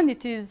run,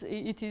 it is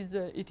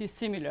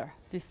similar,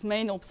 this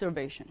main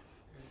observation.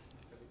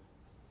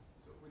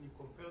 So when you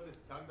compare the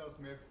standard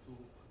map to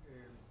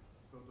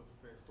sort of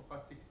a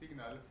stochastic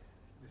signal,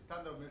 the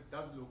standard map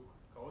does look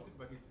chaotic,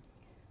 but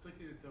it's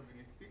strictly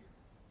deterministic.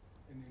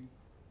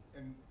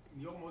 And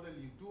in your model,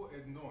 you do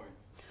add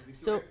noise.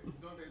 Because if you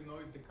don't add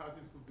noise, the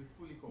cousins would be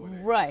fully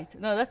correlated. Right.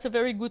 No, that's a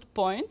very good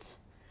point.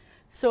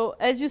 So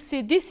as you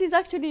see, this is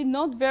actually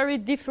not very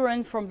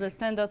different from the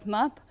standard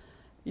map.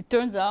 It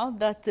turns out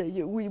that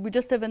we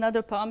just have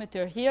another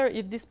parameter here.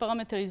 If this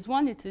parameter is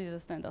 1, it is a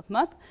standard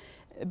map.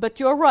 But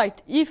you're right.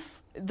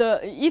 If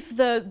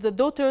the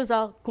daughters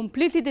are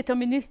completely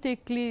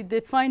deterministically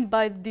defined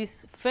by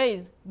this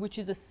phase, which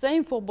is the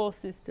same for both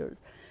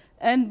sisters,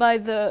 and by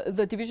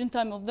the division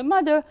time of the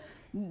mother,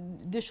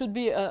 there should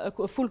be a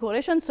full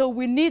correlation. So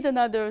we need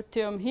another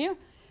term here.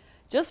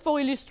 Just for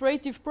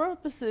illustrative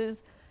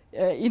purposes,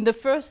 in the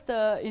first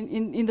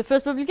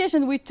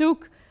publication, we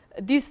took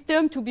this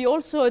term to be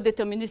also a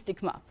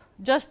deterministic map,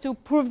 just to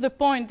prove the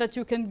point that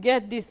you can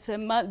get this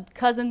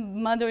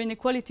cousin-mother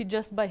inequality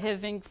just by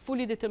having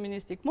fully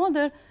deterministic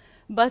model.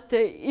 But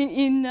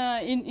in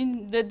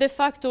the de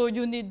facto,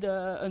 you need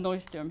a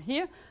noise term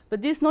here.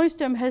 But this noise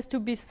term has to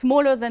be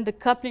smaller than the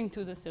coupling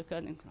to the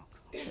circadian clock.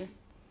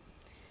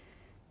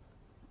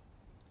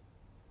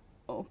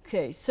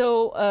 Okay,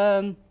 so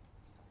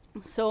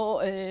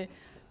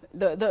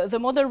the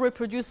model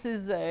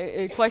reproduces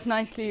quite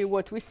nicely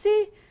what we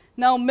see.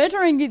 Now,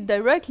 measuring it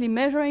directly,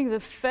 measuring the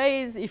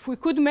phase, if we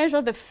could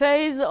measure the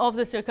phase of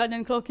the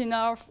circadian clock in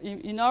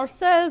our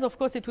cells, of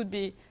course, it could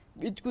be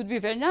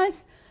very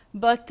nice.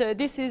 But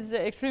this is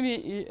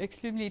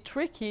extremely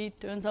tricky, it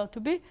turns out to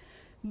be.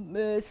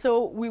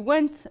 So we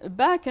went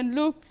back and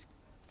looked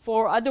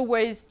for other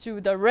ways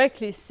to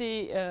directly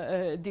see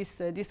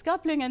this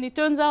coupling. And it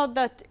turns out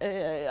that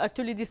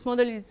actually this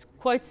model is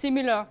quite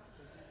similar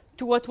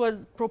to what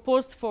was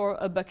proposed for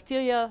a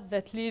bacteria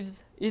that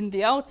lives in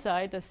the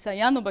outside, a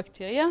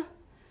cyanobacteria.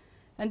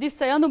 And this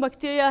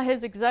cyanobacteria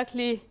has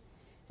exactly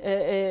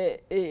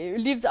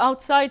lives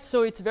outside,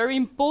 so it's very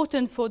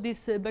important for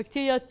this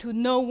bacteria to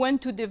know when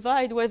to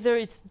divide, whether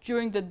it's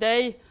during the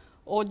day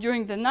or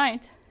during the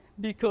night,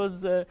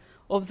 because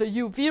of the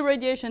UV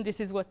radiation. This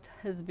is what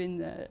has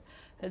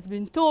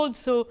been told.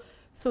 So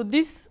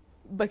this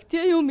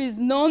bacterium is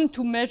known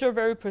to measure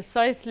very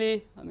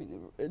precisely, I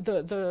mean,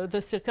 the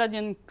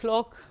circadian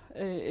clock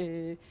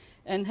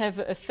and have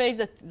a phase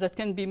that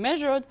can be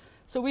measured.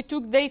 So we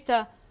took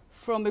data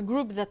from a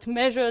group that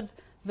measured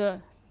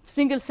the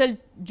single cell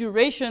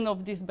duration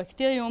of this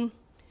bacterium,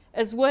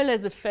 as well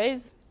as a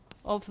phase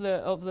of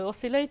the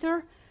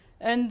oscillator.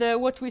 And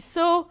what we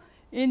saw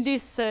in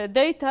this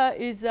data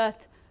is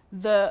that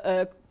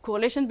the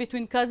correlation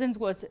between cousins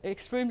was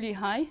extremely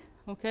high.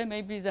 Okay,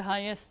 maybe the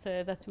highest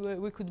that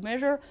we could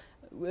measure.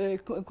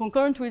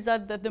 Concurrent with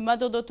that, the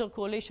mother-daughter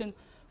correlation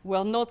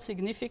were not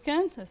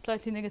significant,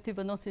 slightly negative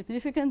but not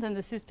significant, and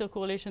the sister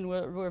correlation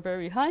were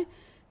very high.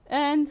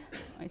 And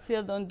I see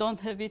I don't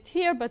have it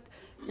here, but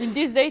in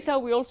this data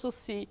we also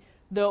see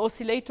the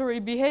oscillatory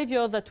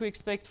behavior that we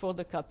expect for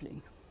the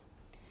coupling.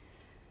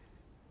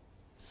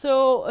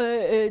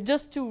 So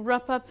just to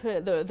wrap up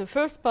the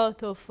first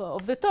part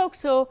of the talk,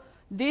 so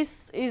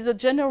this is a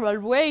general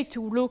way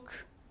to look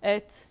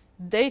at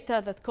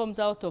data that comes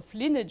out of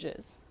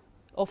lineages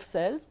of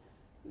cells.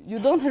 You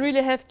don't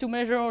really have to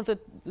measure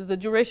the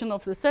duration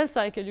of the cell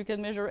cycle. You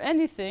can measure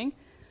anything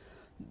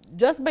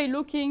just by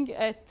looking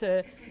at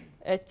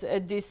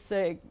this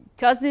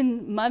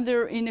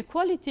cousin-mother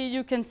inequality.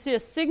 You can see a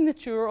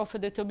signature of a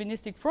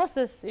deterministic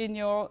process in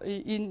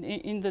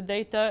the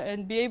data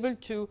and be able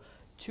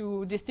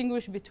to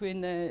distinguish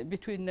between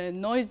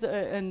noise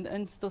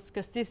and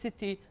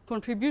stochasticity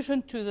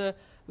contribution to the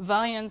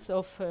variance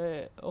of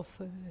the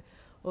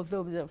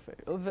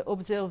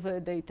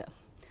observed data.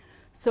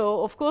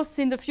 So, of course,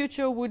 in the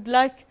future, we'd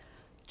like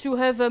to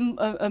have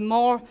a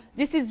more,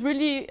 this is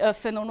really a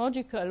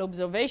phenomenological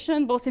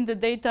observation, both in the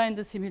data and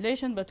the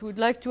simulation, but we'd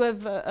like to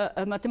have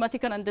a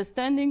mathematical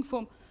understanding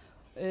from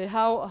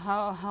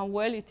how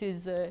well it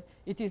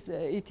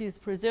is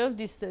preserved,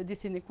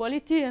 this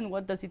inequality, and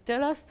what does it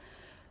tell us.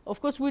 Of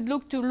course, we'd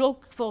look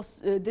for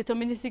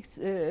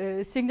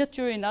deterministic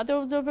signature in other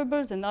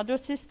observables and other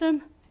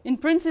systems. In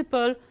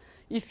principle,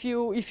 if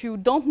you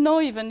don't know,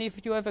 even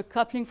if you have a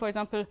coupling, for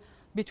example,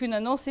 between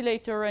an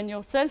oscillator and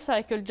your cell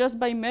cycle, just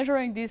by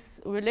measuring this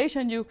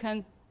relation, you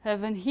can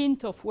have a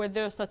hint of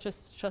whether such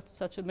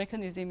a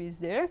mechanism is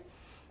there.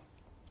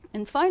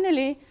 And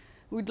finally,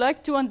 we'd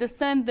like to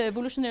understand the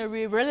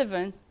evolutionary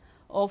relevance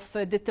of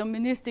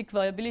deterministic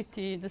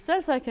variability in the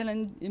cell cycle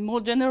and more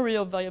generally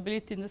of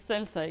variability in the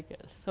cell cycle.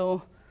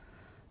 So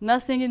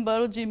nothing in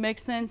biology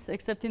makes sense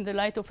except in the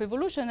light of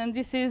evolution, and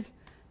this is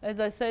as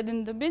I said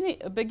in the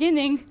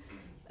beginning,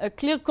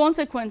 clear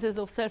consequences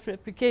of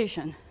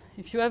self-replication.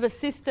 If you have a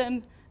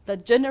system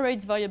that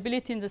generates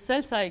variability in the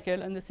cell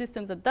cycle and a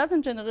system that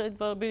doesn't generate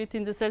variability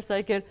in the cell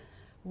cycle,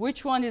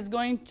 which one is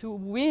going to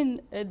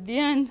win at the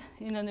end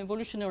in an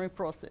evolutionary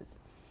process?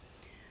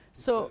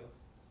 So,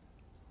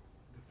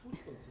 the food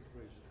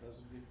concentration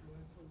doesn't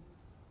influence on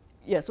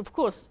this? yes, of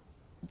course.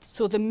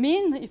 So the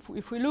mean,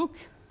 if we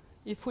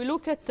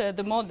look at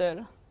the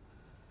model,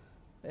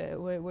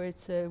 where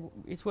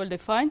it's well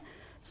defined.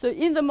 So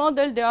in the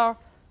model, there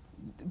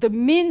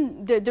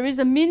is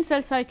a mean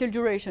cell cycle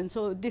duration.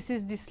 So this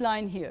is this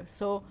line here.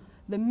 So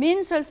the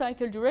mean cell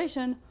cycle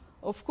duration,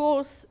 of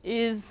course,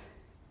 is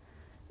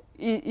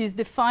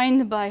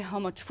defined by how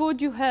much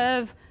food you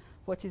have,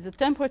 what is the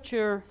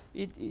temperature.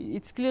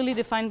 It's clearly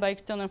defined by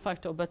external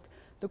factor. But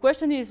the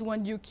question is,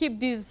 when you keep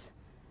these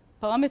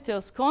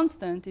parameters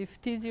constant, if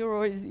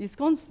T0 is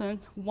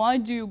constant, why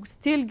do you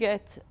still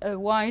get a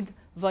wide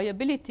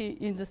variability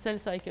in the cell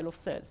cycle of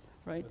cells,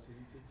 right? But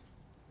isn't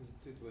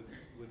it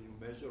when you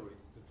measure it,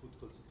 the food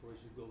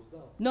concentration goes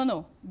down?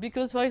 No,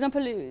 because, for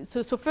example,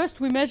 so first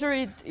we measure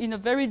it in a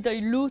very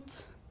dilute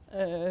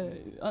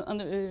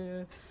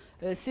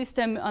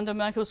system under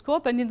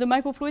microscope, and in the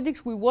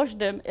microfluidics we wash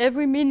them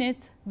every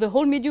minute. The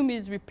whole medium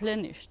is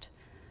replenished.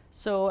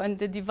 So, and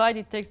they divide,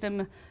 it takes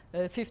them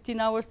 15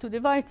 hours to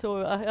divide,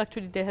 so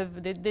actually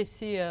they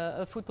see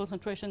a food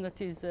concentration that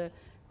is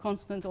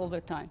constant all the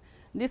time.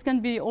 This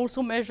can be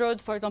also measured,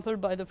 for example,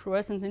 by the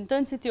fluorescent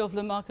intensity of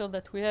the marker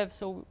that we have,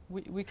 so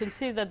we can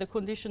see that the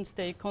conditions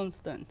stay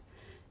constant.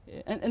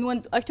 And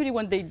when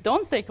they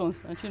don't stay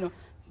constant, you know,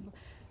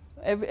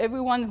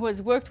 everyone who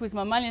has worked with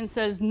mammalian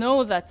cells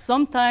know that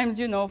sometimes,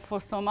 you know, for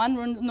some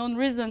unknown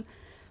reason,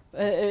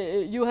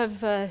 you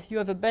have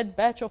a bad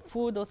batch of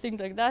food or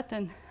things like that,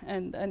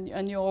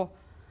 and your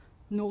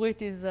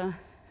Nurit is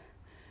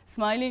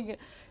smiling.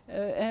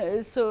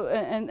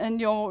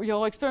 And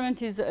your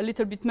experiment is a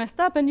little bit messed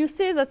up, and you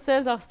see that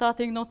cells are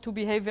starting not to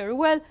behave very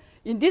well.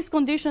 In this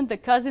condition, the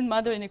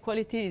cousin-mother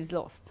inequality is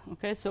lost.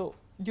 Okay, so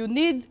you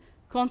need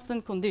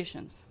constant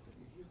conditions.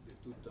 If the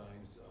two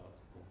times are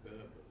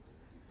comparable,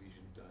 the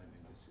division time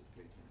and the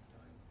circadian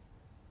time,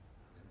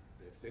 and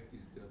the effect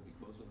is there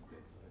because of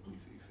that.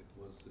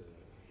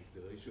 If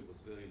the ratio was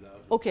very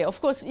large. Okay,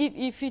 of course,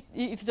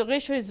 if the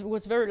ratio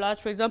was very large,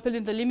 for example,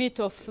 in the limit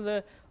of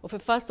a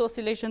fast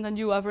oscillation, then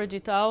you average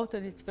it out,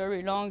 and it's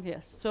very long.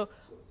 Yes. So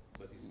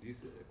but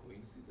is this a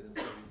coincidence,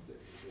 or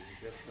does it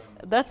have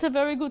some? That's a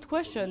very good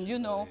question. You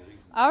know,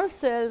 our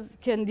cells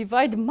can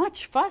divide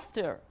much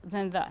faster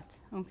than that.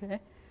 Okay,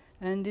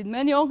 and in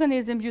many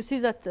organisms, you see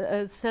that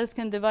cells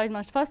can divide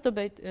much faster.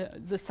 But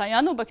the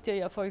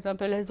cyanobacteria, for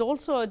example, has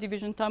also a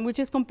division time which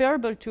is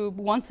comparable to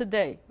once a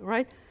day,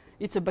 right?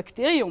 It's a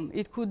bacterium.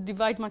 It could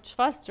divide much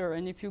faster,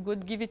 and if you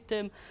could give it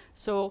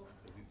so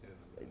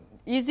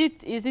is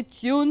it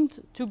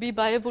tuned to be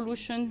by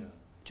evolution,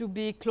 to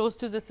be close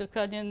to the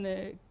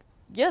circadian?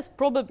 Yes,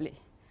 probably.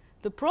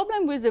 The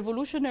problem with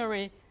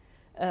evolutionary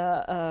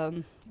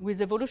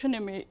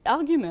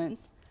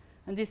arguments,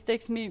 and this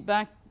takes me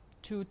back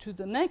to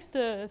the next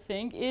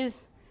thing,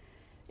 is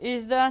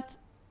that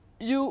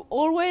you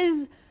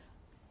always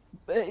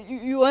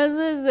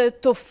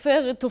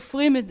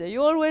תופרים את זה.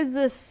 You always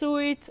עשו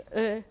it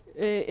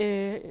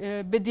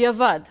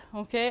בדיעבד,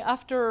 okay?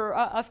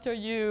 After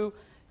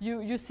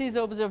you see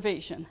the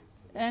observation.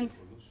 And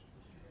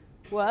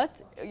what?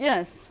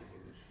 Yes.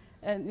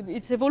 And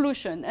it's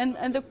evolution.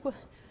 And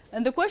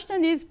the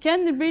question is,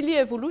 can really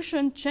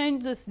evolution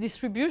change this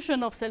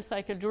distribution of cell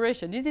cycle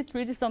duration? Is it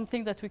really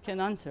something that we can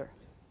answer?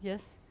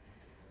 Yes?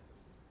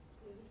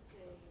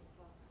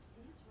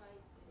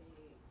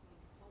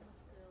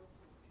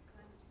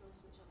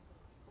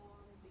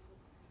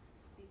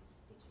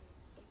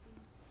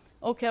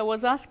 Okay, I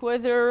was asked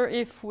whether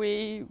if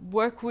we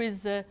work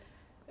with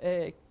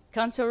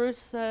cancerous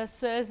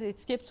cells, it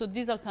skips. So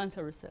these are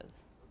cancerous cells.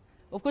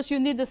 Of course, you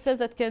need the cells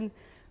that can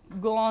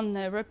go on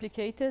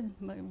replicated,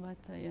 but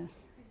yes.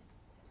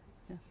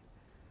 Yeah.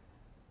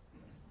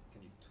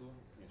 Can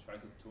you try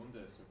to tune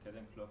the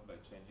circadian clock by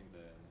changing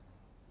the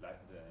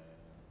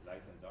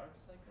light and dark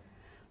cycle?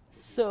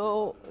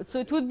 So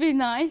it would be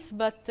nice,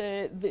 but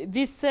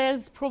these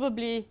cells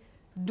probably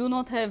do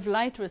not have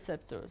light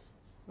receptors.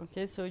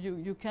 Okay, so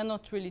you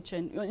cannot really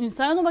change. In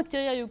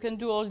cyanobacteria, you can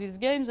do all these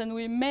games, and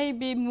we may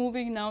be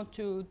moving now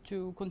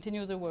to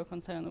continue the work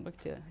on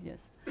cyanobacteria,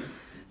 yes.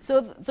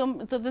 So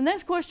the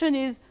next question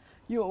is,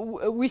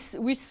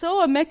 we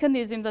saw a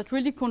mechanism that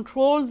really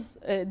controls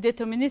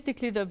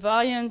deterministically the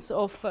variance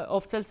of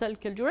cell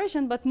cycle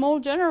duration, but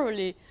more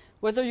generally,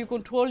 whether you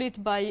control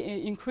it by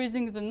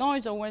increasing the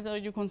noise or whether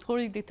you control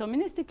it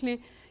deterministically,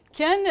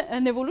 can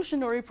an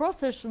evolutionary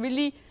process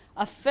really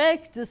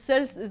affect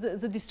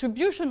the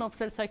distribution of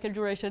cell cycle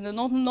duration and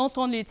not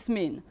only its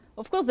mean?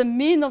 Of course, the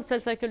mean of cell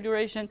cycle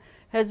duration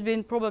has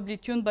been probably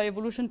tuned by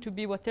evolution to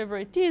be whatever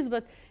it is,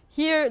 but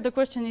here the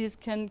question is,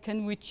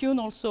 can we tune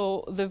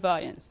also the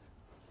variance?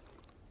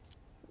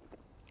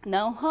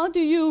 Now, how do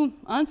you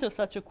answer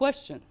such a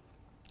question?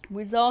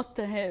 without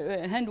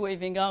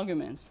hand-waving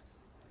arguments.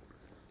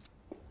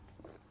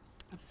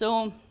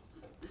 So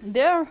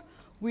there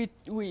we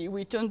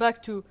turn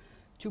back to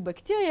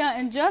bacteria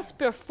and just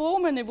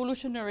perform an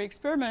evolutionary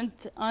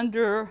experiment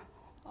under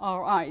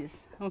our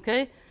eyes,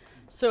 okay?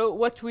 So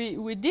what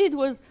we did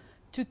was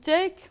to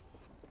take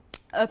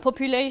a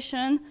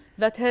population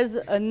that has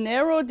a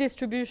narrow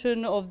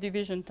distribution of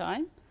division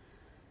time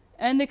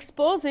and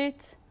expose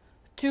it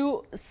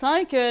to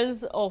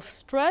cycles of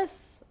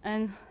stress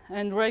and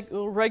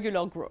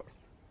regular growth.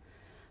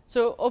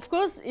 So of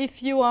course,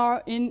 if you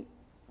are in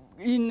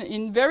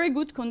very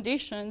good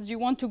conditions, you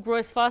want to grow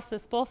as fast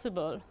as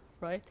possible,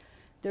 right?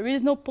 There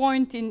is no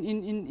point in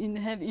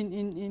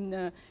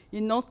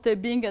not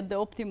being at the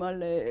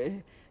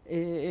optimal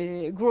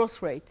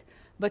growth rate.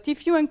 But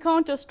if you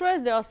encounter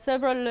stress, there are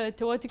several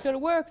theoretical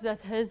works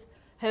that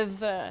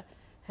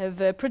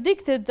have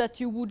predicted that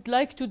you would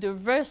like to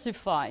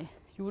diversify.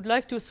 You would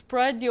like to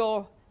spread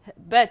your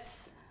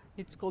bets.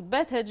 It's called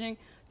bet hedging,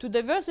 to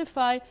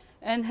diversify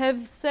and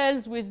have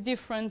cells with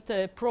different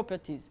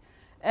properties.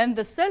 And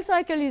the cell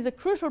cycle is a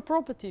crucial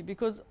property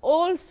because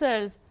all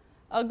cells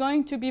are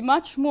going to be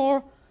much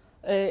more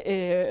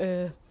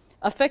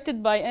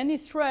affected by any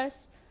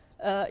stress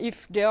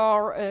if they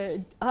are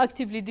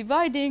actively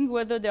dividing,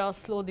 whether they are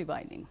slow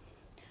dividing.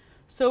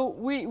 So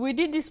we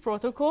did this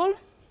protocol,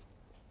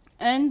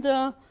 and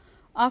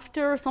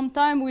after some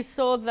time we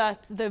saw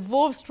that the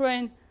evolved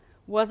strain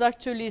was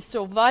actually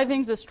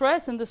surviving the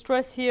stress, and the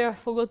stress here, I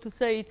forgot to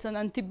say, it's an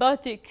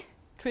antibiotic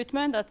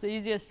treatment. That's the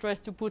easiest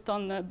stress to put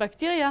on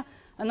bacteria.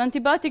 An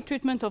antibiotic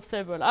treatment of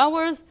several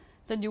hours,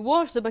 then you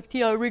wash, the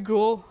bacteria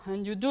regrow,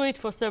 and you do it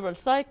for several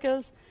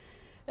cycles.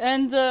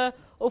 And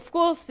of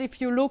course,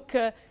 if you look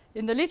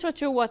in the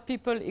literature, what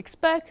people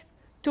expect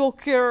to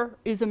occur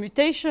is a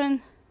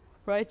mutation,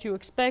 right? You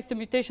expect a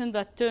mutation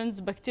that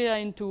turns bacteria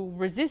into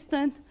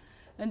resistant,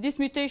 and these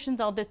mutations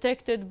are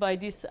detected by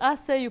this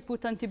assay. You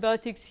put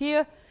antibiotics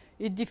here,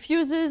 it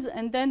diffuses,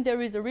 and then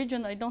there is a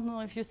region, I don't know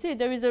if you see,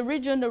 there is a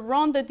region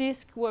around the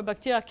disc where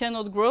bacteria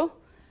cannot grow,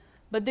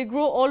 but they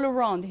grow all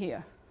around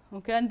here.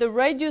 Okay? And the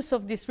radius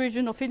of this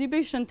region of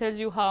inhibition tells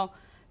you how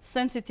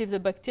sensitive the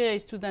bacteria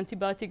is to the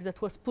antibiotics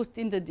that was put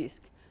in the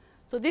disc.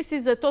 So this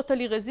is a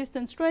totally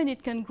resistant strain.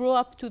 It can grow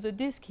up to the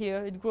disc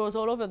here. It grows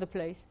all over the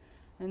place,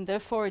 and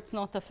therefore it's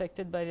not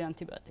affected by the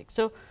antibiotics.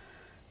 So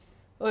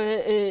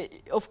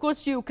of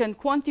course, you can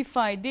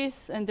quantify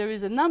this, and there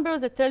is a number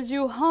that tells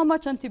you how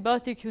much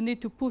antibiotic you need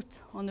to put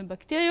on a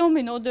bacterium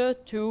in order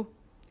to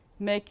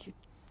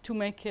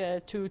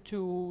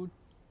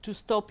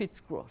stop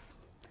its growth.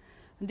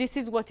 This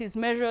is what is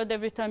measured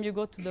every time you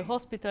go to the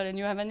hospital and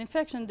you have an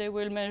infection. They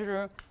will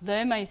measure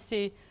the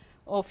MIC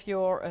of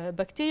your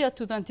bacteria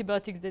to the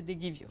antibiotics that they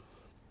give you.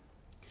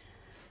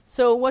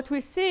 So what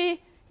we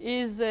see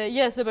is,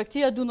 yes, the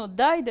bacteria do not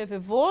die, they've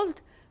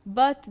evolved,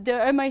 but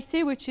their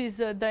MIC, which is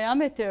the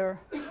diameter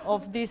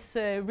of this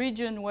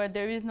region where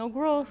there is no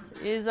growth,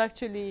 is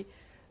actually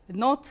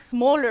not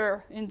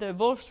smaller in the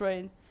evolved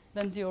strain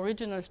than the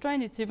original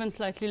strain. It's even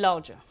slightly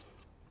larger.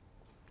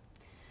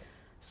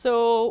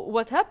 So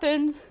what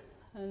happened,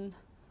 and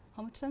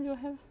how much time do I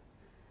have?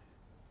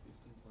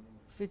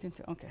 15,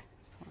 20. Okay.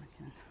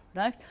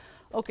 Right?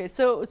 Okay,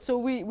 so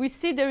we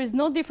see there is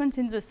no difference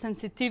in the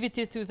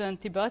sensitivity to the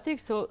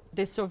antibiotics, so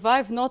they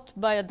survive not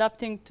by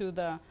adapting to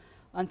the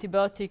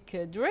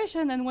antibiotic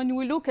duration. And when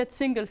we look at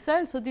single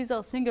cells, so these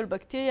are single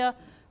bacteria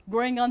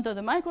growing under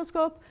the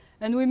microscope,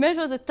 and we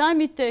measure the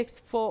time it takes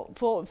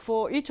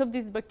for each of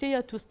these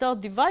bacteria to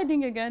start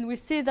dividing again, we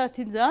see that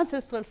in the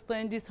ancestral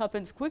strain this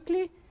happens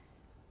quickly,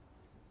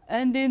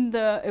 and in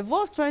the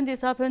evolved strain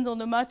this happens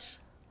on a much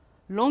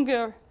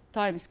longer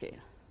time scale.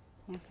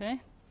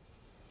 Okay?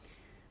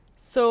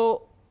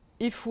 So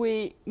if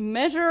we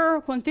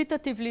measure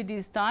quantitatively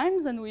these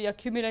times and we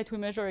accumulate, we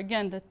measure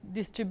again the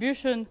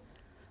distribution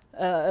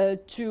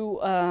to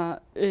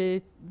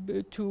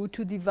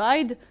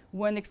divide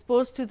when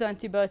exposed to the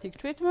antibiotic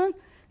treatment.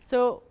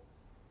 So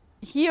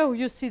here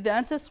you see the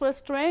ancestral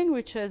strain,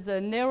 which has a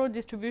narrow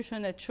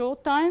distribution at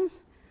short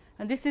times.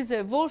 And this is a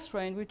evolved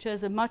strain, which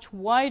has a much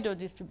wider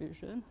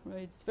distribution.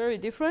 Right? It's very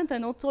different.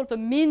 And also the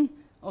mean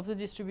of the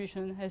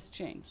distribution has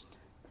changed.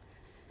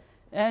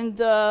 And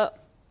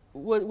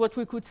what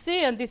we could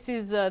see, and this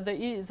is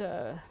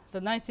the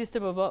nice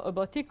system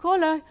about E.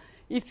 coli,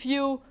 if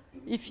you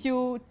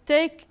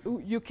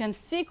can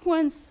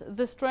sequence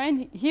the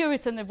strain. Here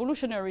it's an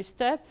evolutionary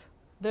step.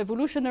 The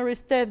evolutionary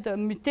step, the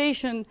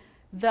mutation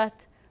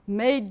that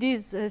made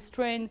this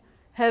strain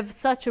have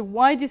such a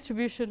wide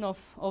distribution of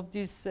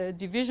this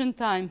division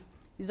time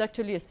is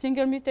actually a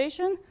single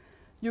mutation.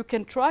 You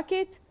can track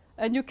it,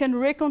 and you can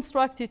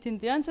reconstruct it in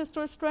the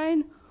ancestral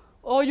strain,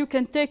 or you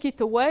can take it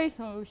away.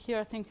 So here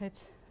I think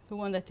it's the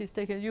one that is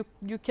taken.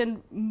 You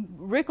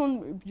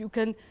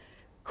can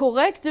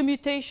correct the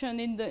mutation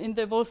in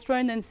the evolved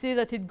strain and see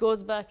that it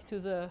goes back to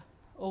the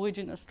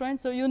original strain.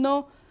 So you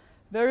know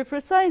very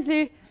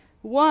precisely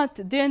what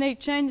DNA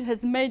change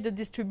has made the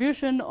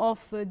distribution of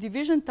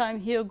division time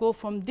here go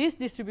from this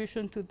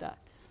distribution to that.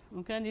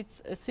 Okay, and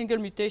it's a single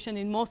mutation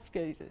in most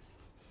cases.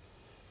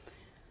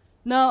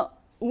 Now,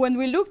 when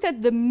we looked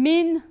at the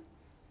mean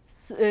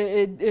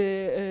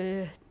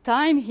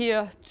time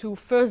here to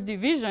first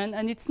division,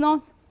 and it's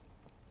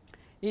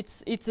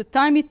the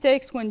time it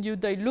takes when you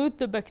dilute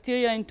the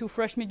bacteria into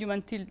fresh medium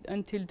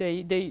until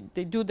they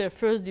do their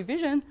first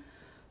division.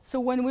 So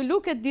when we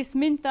look at this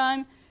mean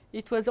time,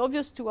 it was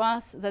obvious to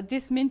us that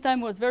this mean time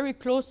was very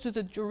close to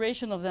the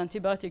duration of the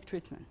antibiotic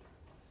treatment.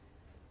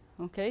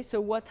 Okay, so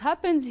what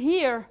happens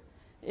here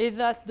is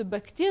that the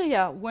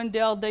bacteria, when they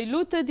are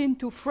diluted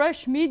into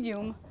fresh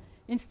medium,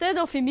 instead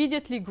of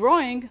immediately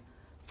growing,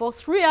 for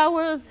 3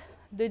 hours,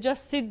 they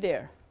just sit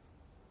there,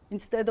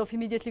 instead of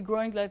immediately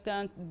growing like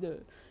that.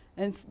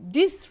 And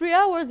these 3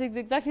 hours is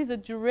exactly the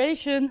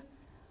duration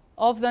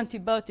of the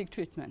antibiotic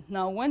treatment.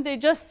 Now, when they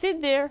just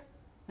sit there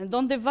and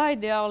don't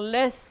divide, they are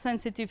less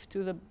sensitive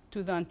to the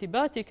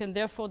antibiotic, and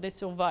therefore they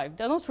survive.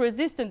 They're not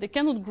resistant. They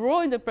cannot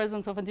grow in the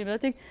presence of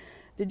antibiotic.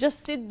 They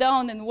just sit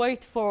down and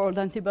wait for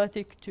the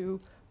antibiotic to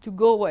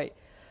go away.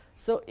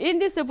 So in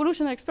this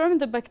evolutionary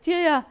experiment, the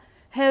bacteria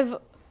have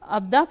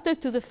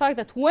adapted to the fact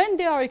that when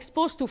they are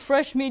exposed to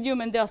fresh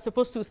medium and they are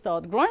supposed to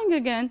start growing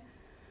again,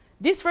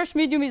 this fresh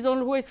medium is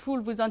always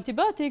full with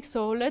antibiotics,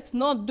 so let's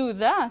not do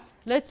that.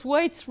 Let's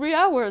wait 3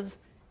 hours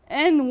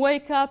and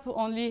wake up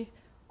only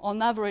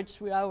on average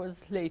 3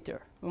 hours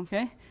later.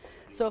 Okay?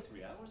 So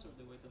 3 hours, or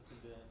they wait until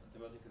the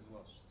antibiotic is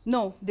washed?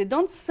 No, they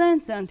don't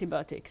sense the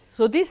antibiotics.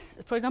 So this,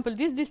 for example,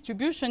 this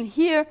distribution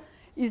here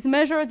is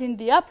measured in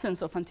the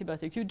absence of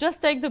antibiotic. You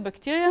just take the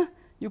bacteria,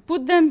 you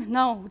put them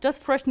now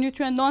just fresh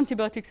nutrient, no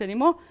antibiotics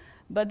anymore,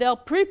 but they are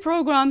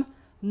pre-programmed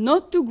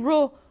not to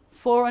grow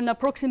for an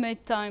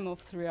approximate time of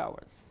 3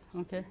 hours.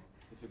 Okay.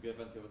 If you give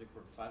antibiotic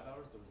for 5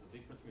 hours, there is a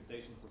different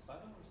mutation for 5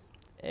 hours?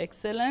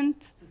 Excellent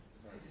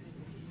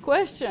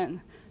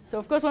question. So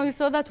of course, when we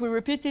saw that, we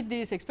repeated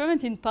this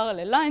experiment in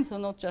parallel lines, so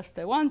not just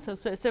one, so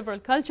several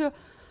culture.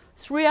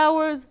 3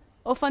 hours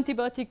of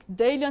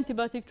daily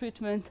antibiotic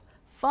treatment,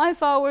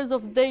 5 hours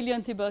of daily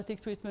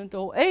antibiotic treatment,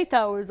 or 8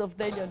 hours of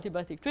daily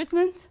antibiotic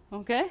treatment,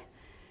 okay?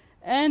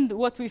 And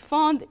what we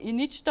found in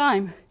each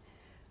time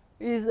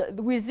is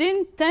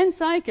within 10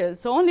 cycles,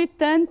 so only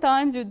 10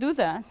 times you do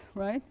that,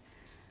 right?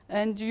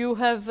 And you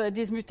have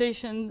this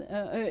mutation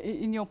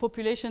in your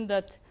population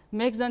that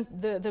makes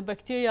the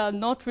bacteria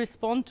not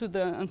respond to the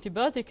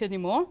antibiotic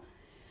anymore.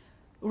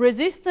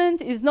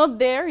 Resistance is not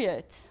there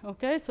yet,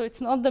 okay? So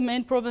it's not the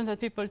main problem that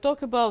people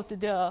talk about.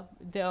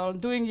 They are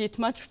doing it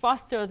much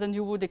faster than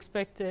you would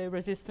expect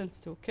resistance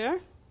to occur.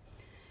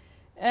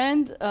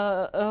 And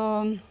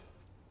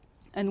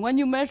when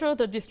you measure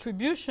the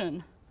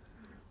distribution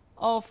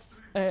of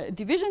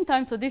division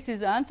time, so this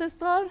is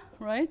ancestral,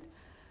 right?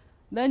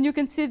 Then you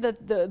can see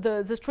that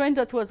the strain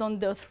that was on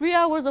the 3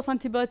 hours of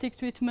antibiotic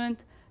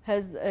treatment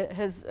has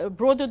a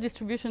broader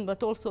distribution,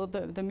 but also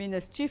the mean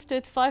has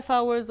shifted. 5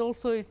 hours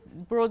also is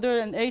broader,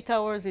 and 8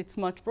 hours it's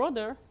much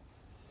broader.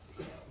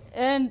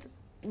 And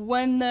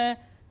when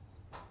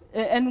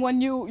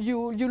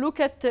you look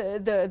at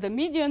the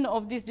median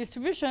of this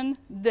distribution,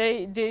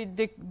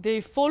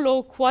 they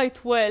follow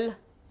quite well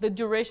the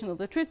duration of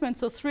the treatment.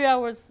 So 3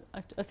 hours,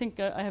 I think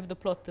I have the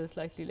plot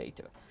slightly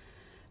later.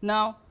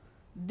 Now,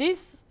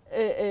 this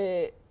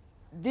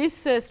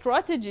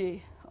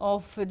strategy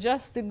of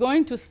just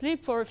going to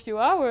sleep for a few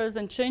hours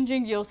and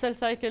changing your cell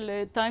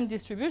cycle time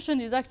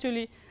distribution is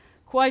actually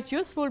quite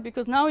useful,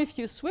 because now if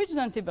you switch the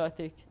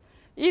antibiotic,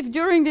 if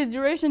during this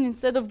duration,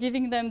 instead of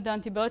giving them the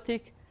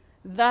antibiotic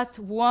that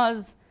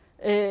was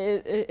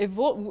where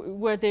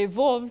they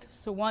evolved,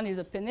 so one is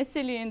a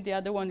penicillin, the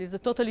other one is a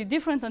totally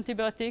different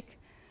antibiotic,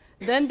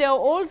 then they are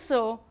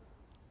also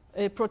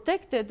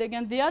protected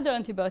against the other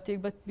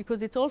antibiotic, but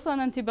because it's also an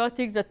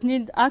antibiotic that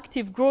needs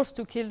active growth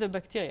to kill the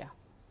bacteria.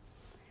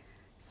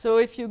 So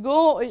if you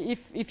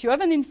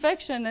have an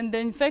infection and the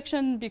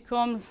infection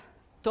becomes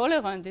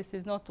tolerant, this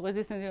is not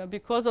resistant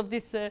because of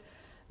this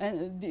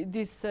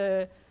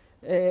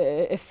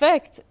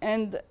effect,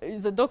 and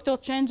the doctor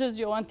changes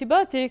your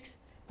antibiotics,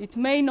 it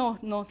may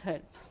not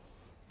help.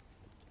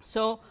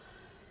 So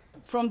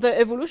from the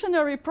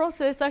evolutionary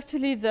process,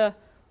 actually the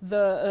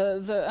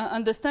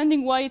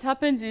understanding why it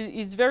happens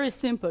is very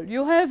simple.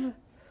 You have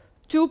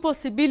two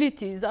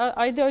possibilities.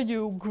 Either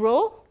you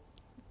grow,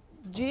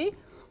 G,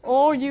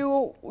 or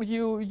you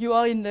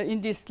are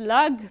in this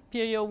lag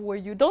period where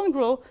you don't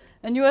grow,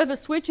 and you have a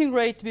switching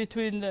rate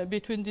between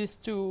these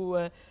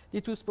two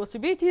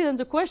possibilities. And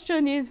the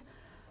question is,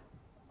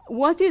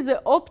 what is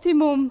the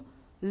optimum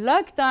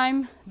lag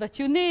time that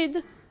you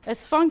need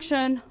as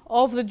function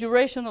of the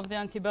duration of the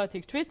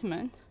antibiotic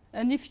treatment?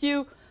 And if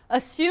you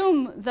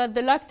assume that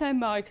the lag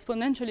time are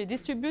exponentially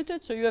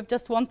distributed, so you have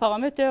just one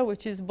parameter,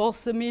 which is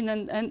both the mean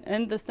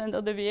and the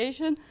standard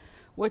deviation,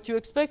 what you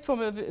expect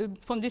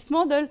from this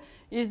model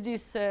is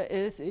this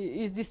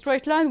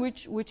straight line,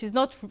 which is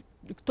not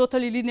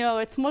totally linear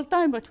at small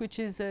time, but which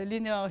is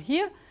linear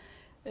here,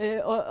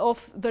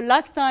 of the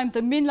lag time,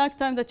 the mean lag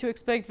time that you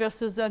expect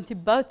versus the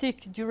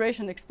antibiotic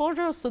duration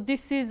exposure. So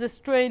this is a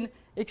strain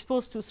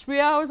exposed to 3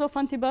 hours of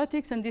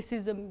antibiotics, and this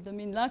is the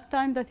mean lag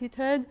time that it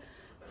had,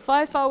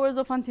 5 hours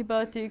of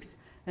antibiotics,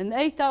 and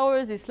 8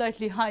 hours is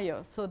slightly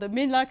higher. So the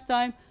mean lag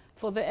time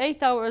for the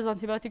 8 hours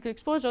antibiotic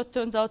exposure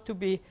turns out to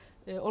be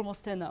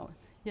almost 10 hours.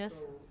 Yes? So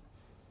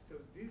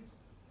does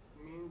this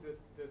mean that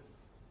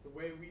the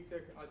way we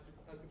take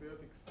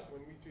antibiotics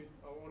when we treat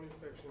our own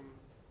infection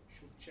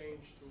should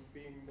change to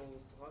being more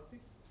stochastic?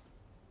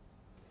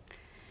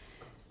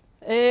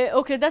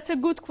 Okay, that's a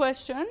good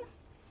question.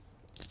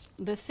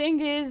 The thing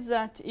is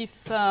that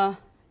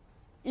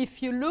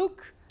if you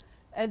look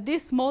at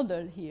this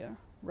model here,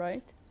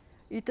 right,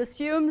 it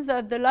assumes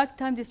that the lag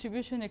time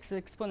distribution is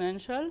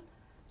exponential.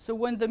 So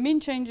when the mean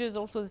changes,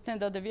 also the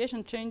standard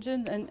deviation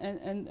changes,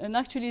 and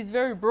actually is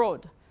very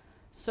broad.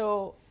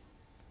 So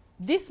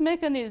this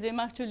mechanism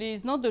actually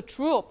is not the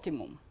true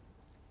optimum,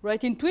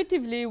 right?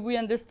 Intuitively, we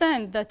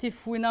understand that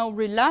if we now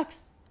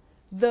relax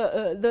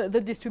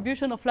the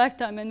distribution of lag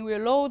time and we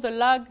allow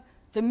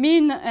the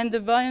mean and the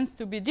variance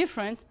to be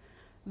different,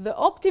 the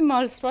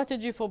optimal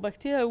strategy for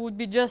bacteria would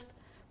be just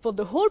for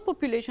the whole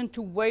population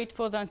to wait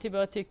for the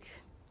antibiotic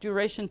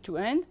duration to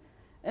end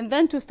and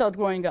then to start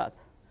growing up.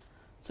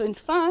 So in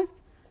fact,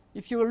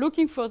 if you were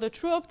looking for the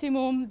true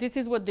optimum, this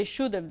is what they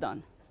should have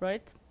done,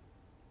 right?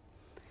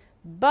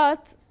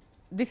 But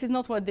this is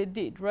not what they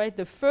did, right?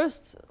 The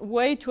first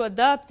way to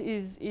adapt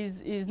is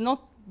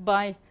not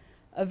by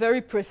a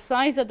very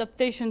precise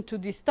adaptation to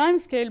this time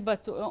scale,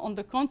 but on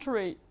the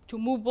contrary, to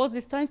move both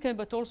this time scale,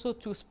 but also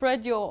to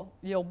spread your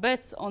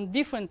bets on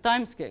different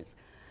time scales.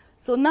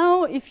 So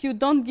now if you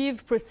don't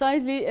give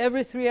precisely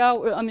every 3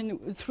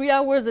 hours, 3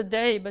 hours a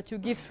day, but you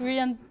give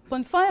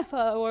 3.5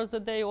 hours a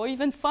day, or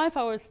even 5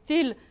 hours,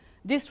 still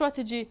this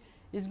strategy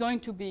is going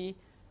to be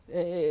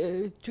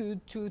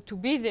to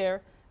be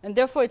there, and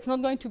therefore it's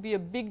not going to be a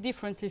big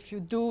difference if you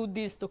do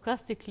this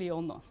stochastically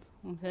or not.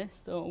 Okay,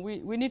 so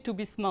we need to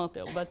be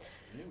smarter, but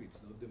anyway, it's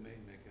not the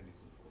main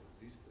mechanism for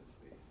resistance.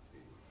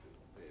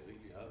 They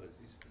really are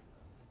resistant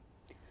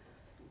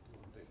to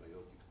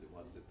antibiotics, the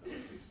ones that are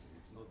resistant.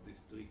 It's not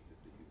this trick that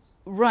they use.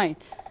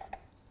 Right.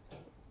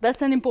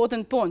 That's an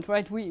important point,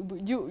 right?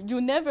 You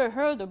never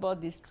heard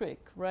about this trick,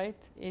 right,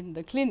 in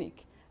the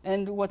clinic.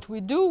 And what we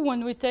do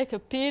when we take a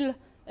pill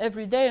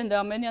every day, and there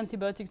are many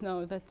antibiotics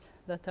now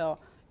that are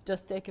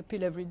just take a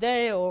pill every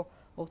day or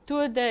 2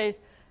 a day,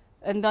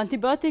 and the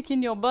antibiotic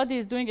in your body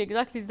is doing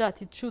exactly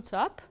that. It shoots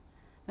up,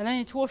 and then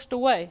it's washed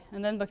away,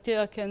 and then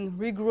bacteria can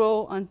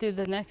regrow until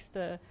the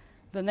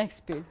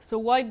next pill. So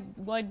why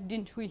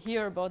didn't we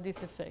hear about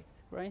this effect,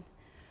 right?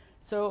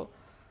 So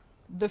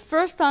the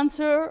first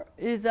answer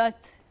is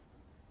that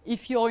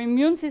if your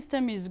immune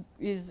system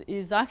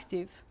is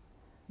active,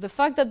 the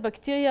fact that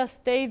bacteria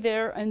stay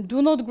there and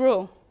do not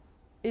grow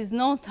is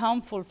not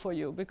harmful for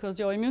you because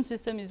your immune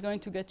system is going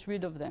to get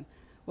rid of them.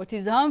 What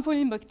is harmful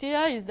in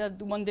bacteria is that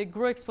when they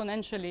grow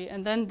exponentially,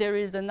 and then there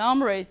is an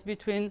arm race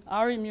between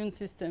our immune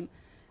system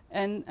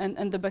and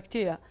the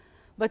bacteria.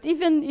 But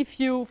even if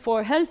you,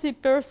 for a healthy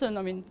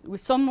person, with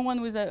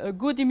someone with a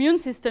good immune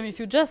system, if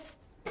you just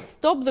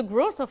stop the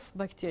growth of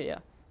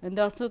bacteria, and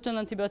there are certain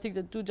antibiotics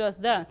that do just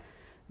that,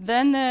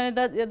 then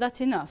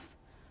that's enough.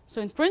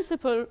 So in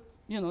principle,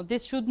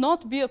 this should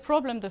not be a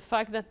problem, the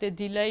fact that they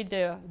delay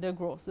their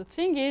growth. The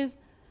thing is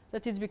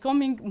that it's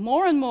becoming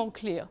more and more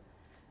clear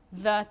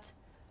that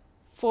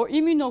for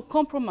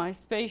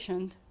immunocompromised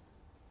patients,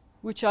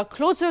 which are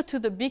closer to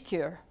the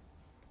beaker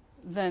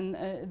than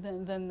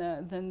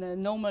a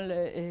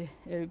normal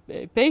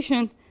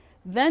patient,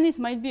 then it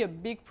might be a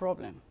big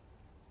problem.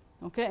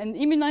 Okay, and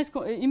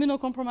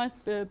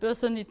immunocompromised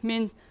person, it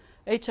means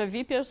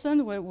HIV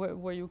person,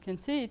 where you can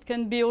see. It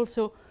can be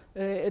also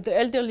the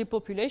elderly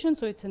population,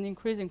 so it's an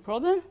increasing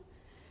problem.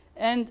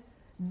 And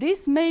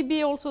this may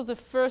be also the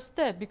first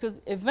step, because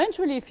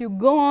eventually if you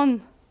go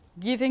on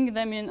giving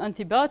them in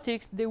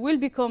antibiotics, they will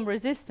become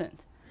resistant.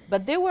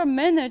 But they were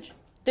managed,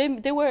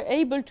 they were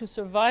able to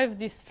survive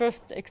this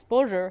first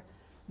exposure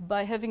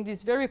by having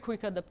this very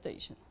quick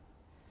adaptation.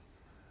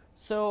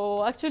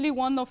 So actually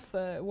one of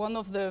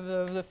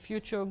the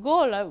future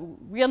goal,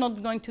 we are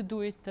not going to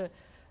do it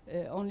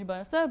only by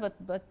ourselves,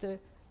 but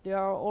there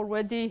are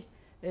already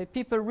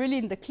people really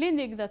in the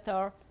clinic that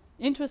are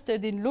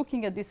interested in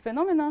looking at this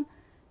phenomenon,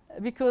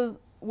 because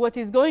what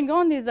is going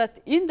on is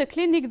that in the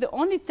clinic, the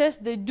only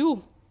test they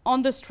do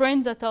on the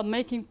strains that are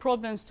making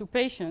problems to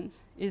patients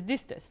is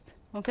this test.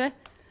 Okay,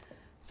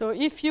 so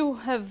if you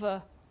have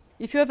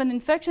an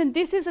infection,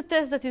 this is a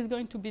test that is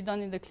going to be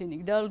done in the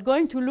clinic. They are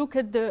going to look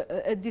at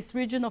this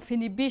region of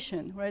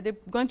inhibition, right? They're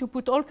going to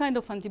put all kinds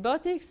of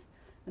antibiotics,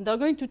 and they're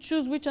going to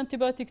choose which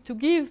antibiotic to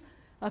give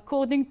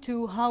according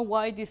to how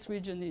wide this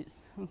region is.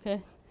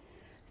 Okay,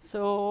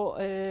 so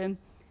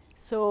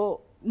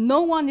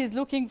no one is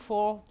looking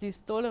for this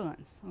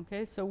tolerance.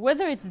 Okay, so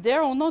whether it's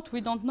there or not,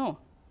 we don't know.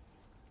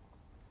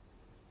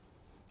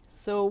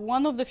 So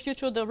one of the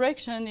future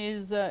direction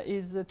is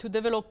to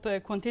develop a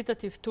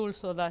quantitative tool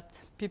so that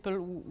people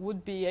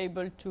would be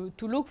able to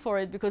look for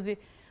it, because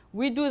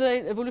we do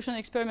the evolution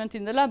experiment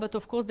in the lab, but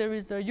of course there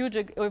is a huge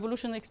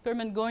evolution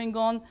experiment going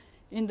on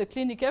in the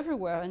clinic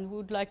everywhere, and we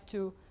would like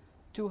to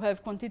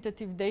have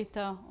quantitative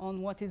data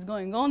on what is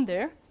going on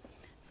there.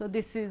 So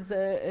this is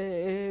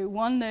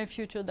one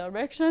future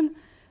direction.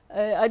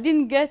 I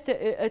didn't get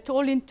at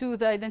all into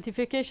the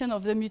identification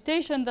of the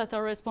mutation that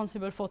are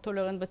responsible for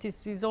tolerance, but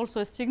this is also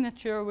a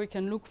signature. We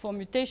can look for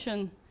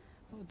mutation,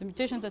 the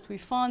mutation that we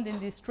found in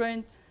these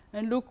strains,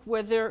 and look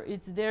whether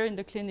it's there in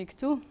the clinic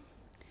too.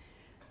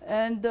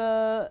 And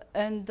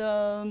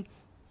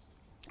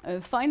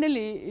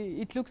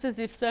finally, it looks as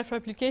if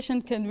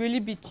self-replication can really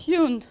be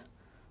tuned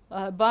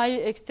by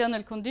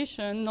external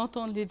condition, not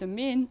only the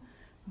mean,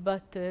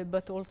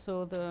 but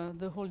also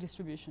the whole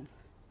distribution.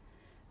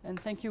 And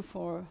thank you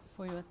for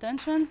your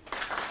attention.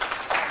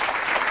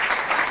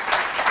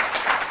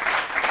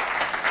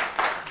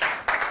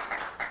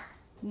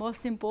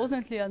 Most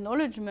importantly,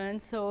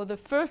 acknowledgement. So the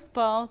first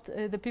part,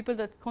 the people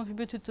that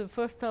contributed to the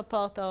first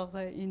part are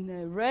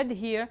in red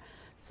here.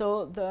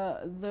 So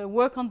the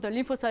work on the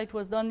lymphocyte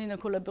was done in a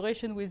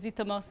collaboration with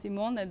Itamar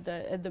Simon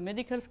at the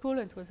medical school.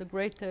 It was a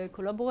great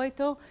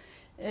collaborator.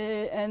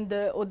 And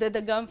Oded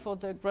Agam for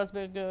the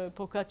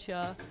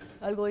Grasberger-Procaccia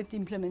algorithm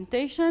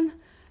implementation.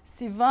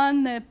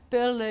 Sivan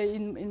Perl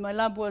in my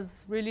lab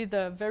was really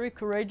the very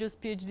courageous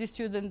PhD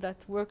student that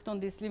worked on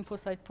this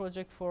lymphocyte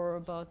project for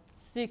about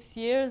 6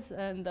 years,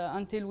 and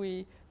until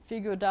we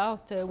figured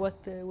out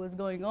what was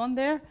going on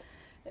there.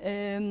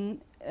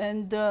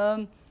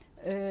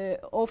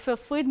 Ofer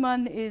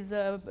Friedman is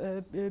a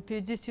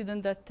PhD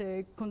student that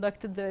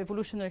conducted the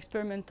evolutionary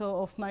experiment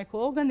of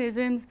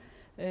microorganisms,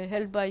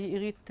 held by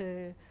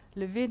Irit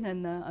Levin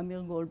and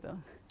Amir Goldberg.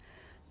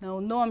 Now,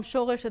 Noam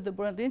Shoresh at the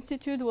Broad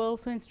Institute were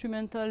also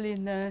instrumental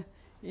in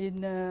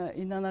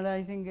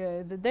analyzing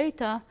the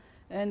data,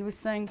 and we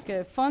thank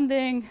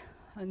funding,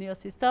 an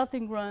ERC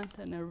starting grant,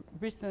 and a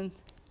recent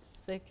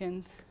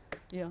second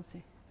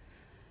ERC.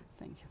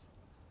 Thank you.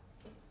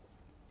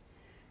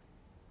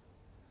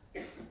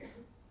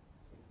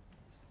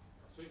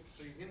 So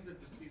you hinted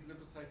that these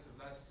lymphocytes have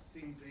last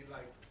seen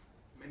daylight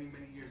many,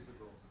 many years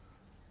ago,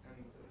 and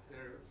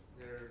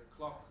their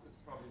clock is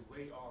probably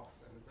way off,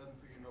 and it doesn't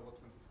really know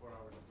what 24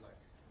 hours is like.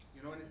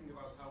 You know anything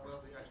about how well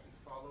they actually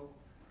follow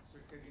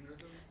circadian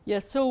rhythm?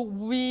 Yes, so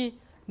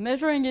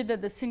measuring it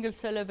at the single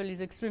cell level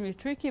is extremely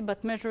tricky,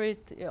 but measure it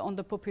on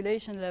the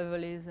population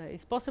level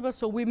is possible.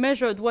 So we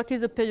measured what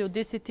is the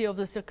periodicity of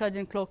the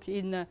circadian clock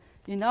in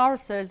our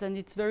cells, and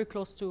it's very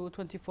close to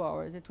 24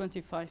 hours,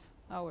 25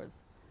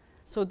 hours.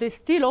 So they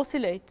still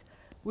oscillate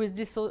with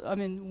this. I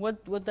mean,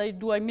 what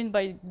do I mean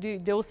by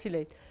they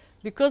oscillate?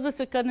 Because the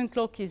circadian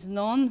clock is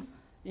known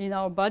in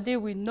our body,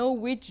 we know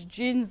which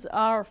genes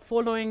are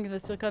following the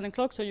circadian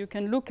clock. So you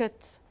can look at,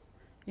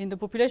 in the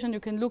population, you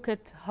can look at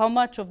how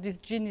much of this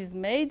gene is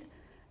made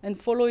and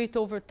follow it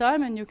over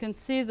time, and you can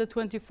see the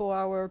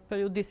 24-hour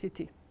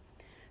periodicity.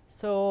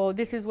 So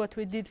this is what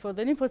we did for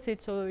the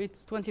lymphocyte. So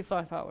it's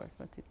 25 hours,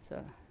 but it's,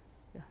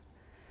 yeah.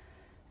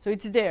 So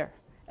it's there.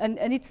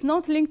 And it's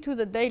not linked to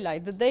the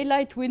daylight. The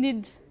daylight, we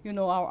need,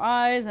 our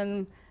eyes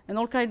and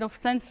all kinds of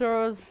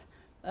sensors.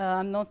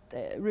 I'm not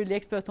really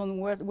expert on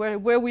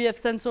where we have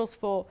sensors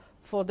for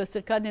the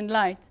circadian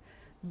light.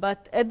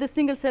 But at the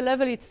single cell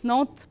level, it's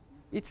not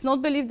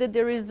believed that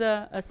there is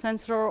a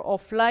sensor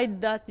of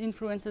light that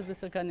influences the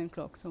circadian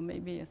clock. So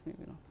maybe yes,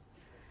 maybe not.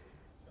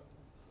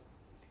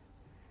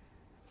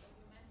 So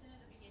you mentioned at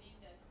the beginning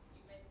that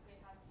you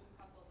basically have 2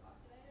 coupled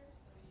oscillators.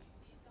 So do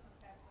you see some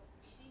effect of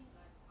feeding,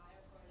 like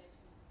higher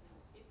correlation in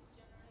 5th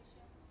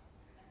generation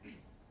and 5th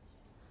generation?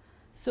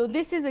 So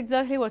this is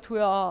exactly what we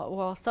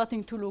are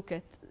starting to look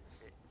at.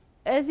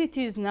 As it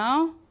is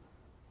now,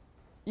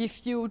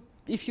 if you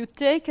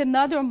take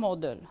another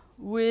model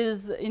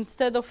with,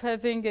 instead of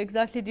having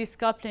exactly this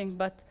coupling,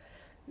 but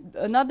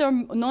another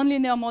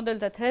nonlinear model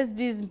that has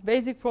these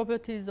basic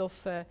properties of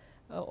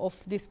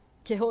this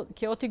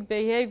chaotic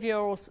behavior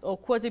or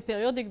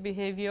quasi-periodic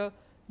behavior,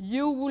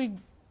 you will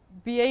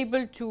be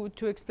able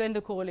to explain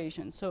the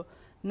correlation. So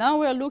now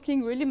we are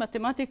looking really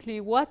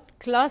mathematically what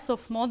class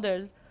of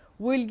models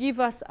will give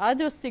us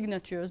other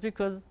signatures,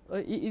 because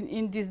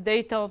in this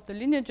data of the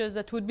lineages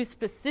that would be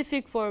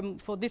specific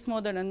for this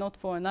model and not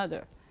for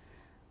another.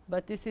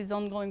 But this is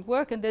ongoing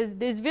work, and there's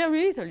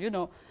very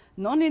little,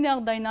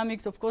 Nonlinear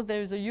dynamics, of course,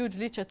 there is a huge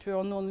literature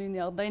on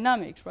nonlinear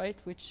dynamics, right,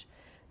 which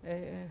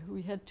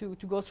we had to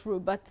go through.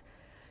 But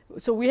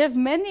so we have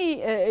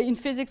many, in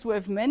physics, we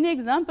have many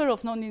examples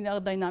of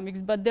nonlinear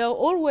dynamics, but they're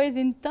always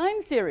in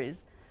time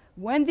series.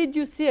 When did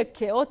you see a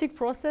chaotic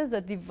process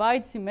that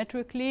divides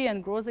symmetrically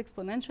and grows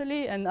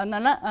exponentially? And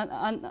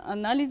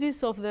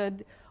analysis of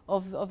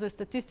the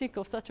statistic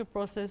of such a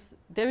process,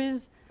 there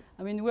is,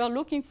 we are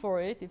looking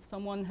for it. If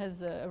someone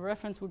has a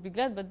reference, would be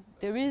glad, but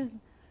there is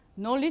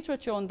no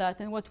literature on that.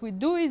 And what we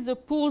do is a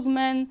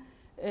Pullman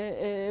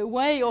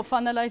way of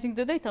analyzing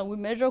the data. We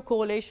measure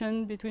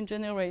correlation between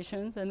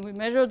generations, and we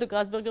measure the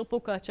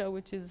Grasberger-Procaccia,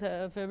 which is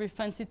a very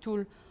fancy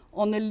tool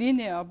on a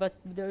linear, but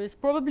there is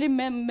probably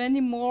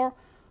many more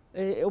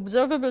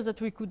observables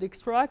that we could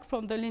extract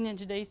from the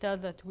lineage data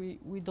that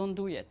we don't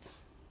do yet.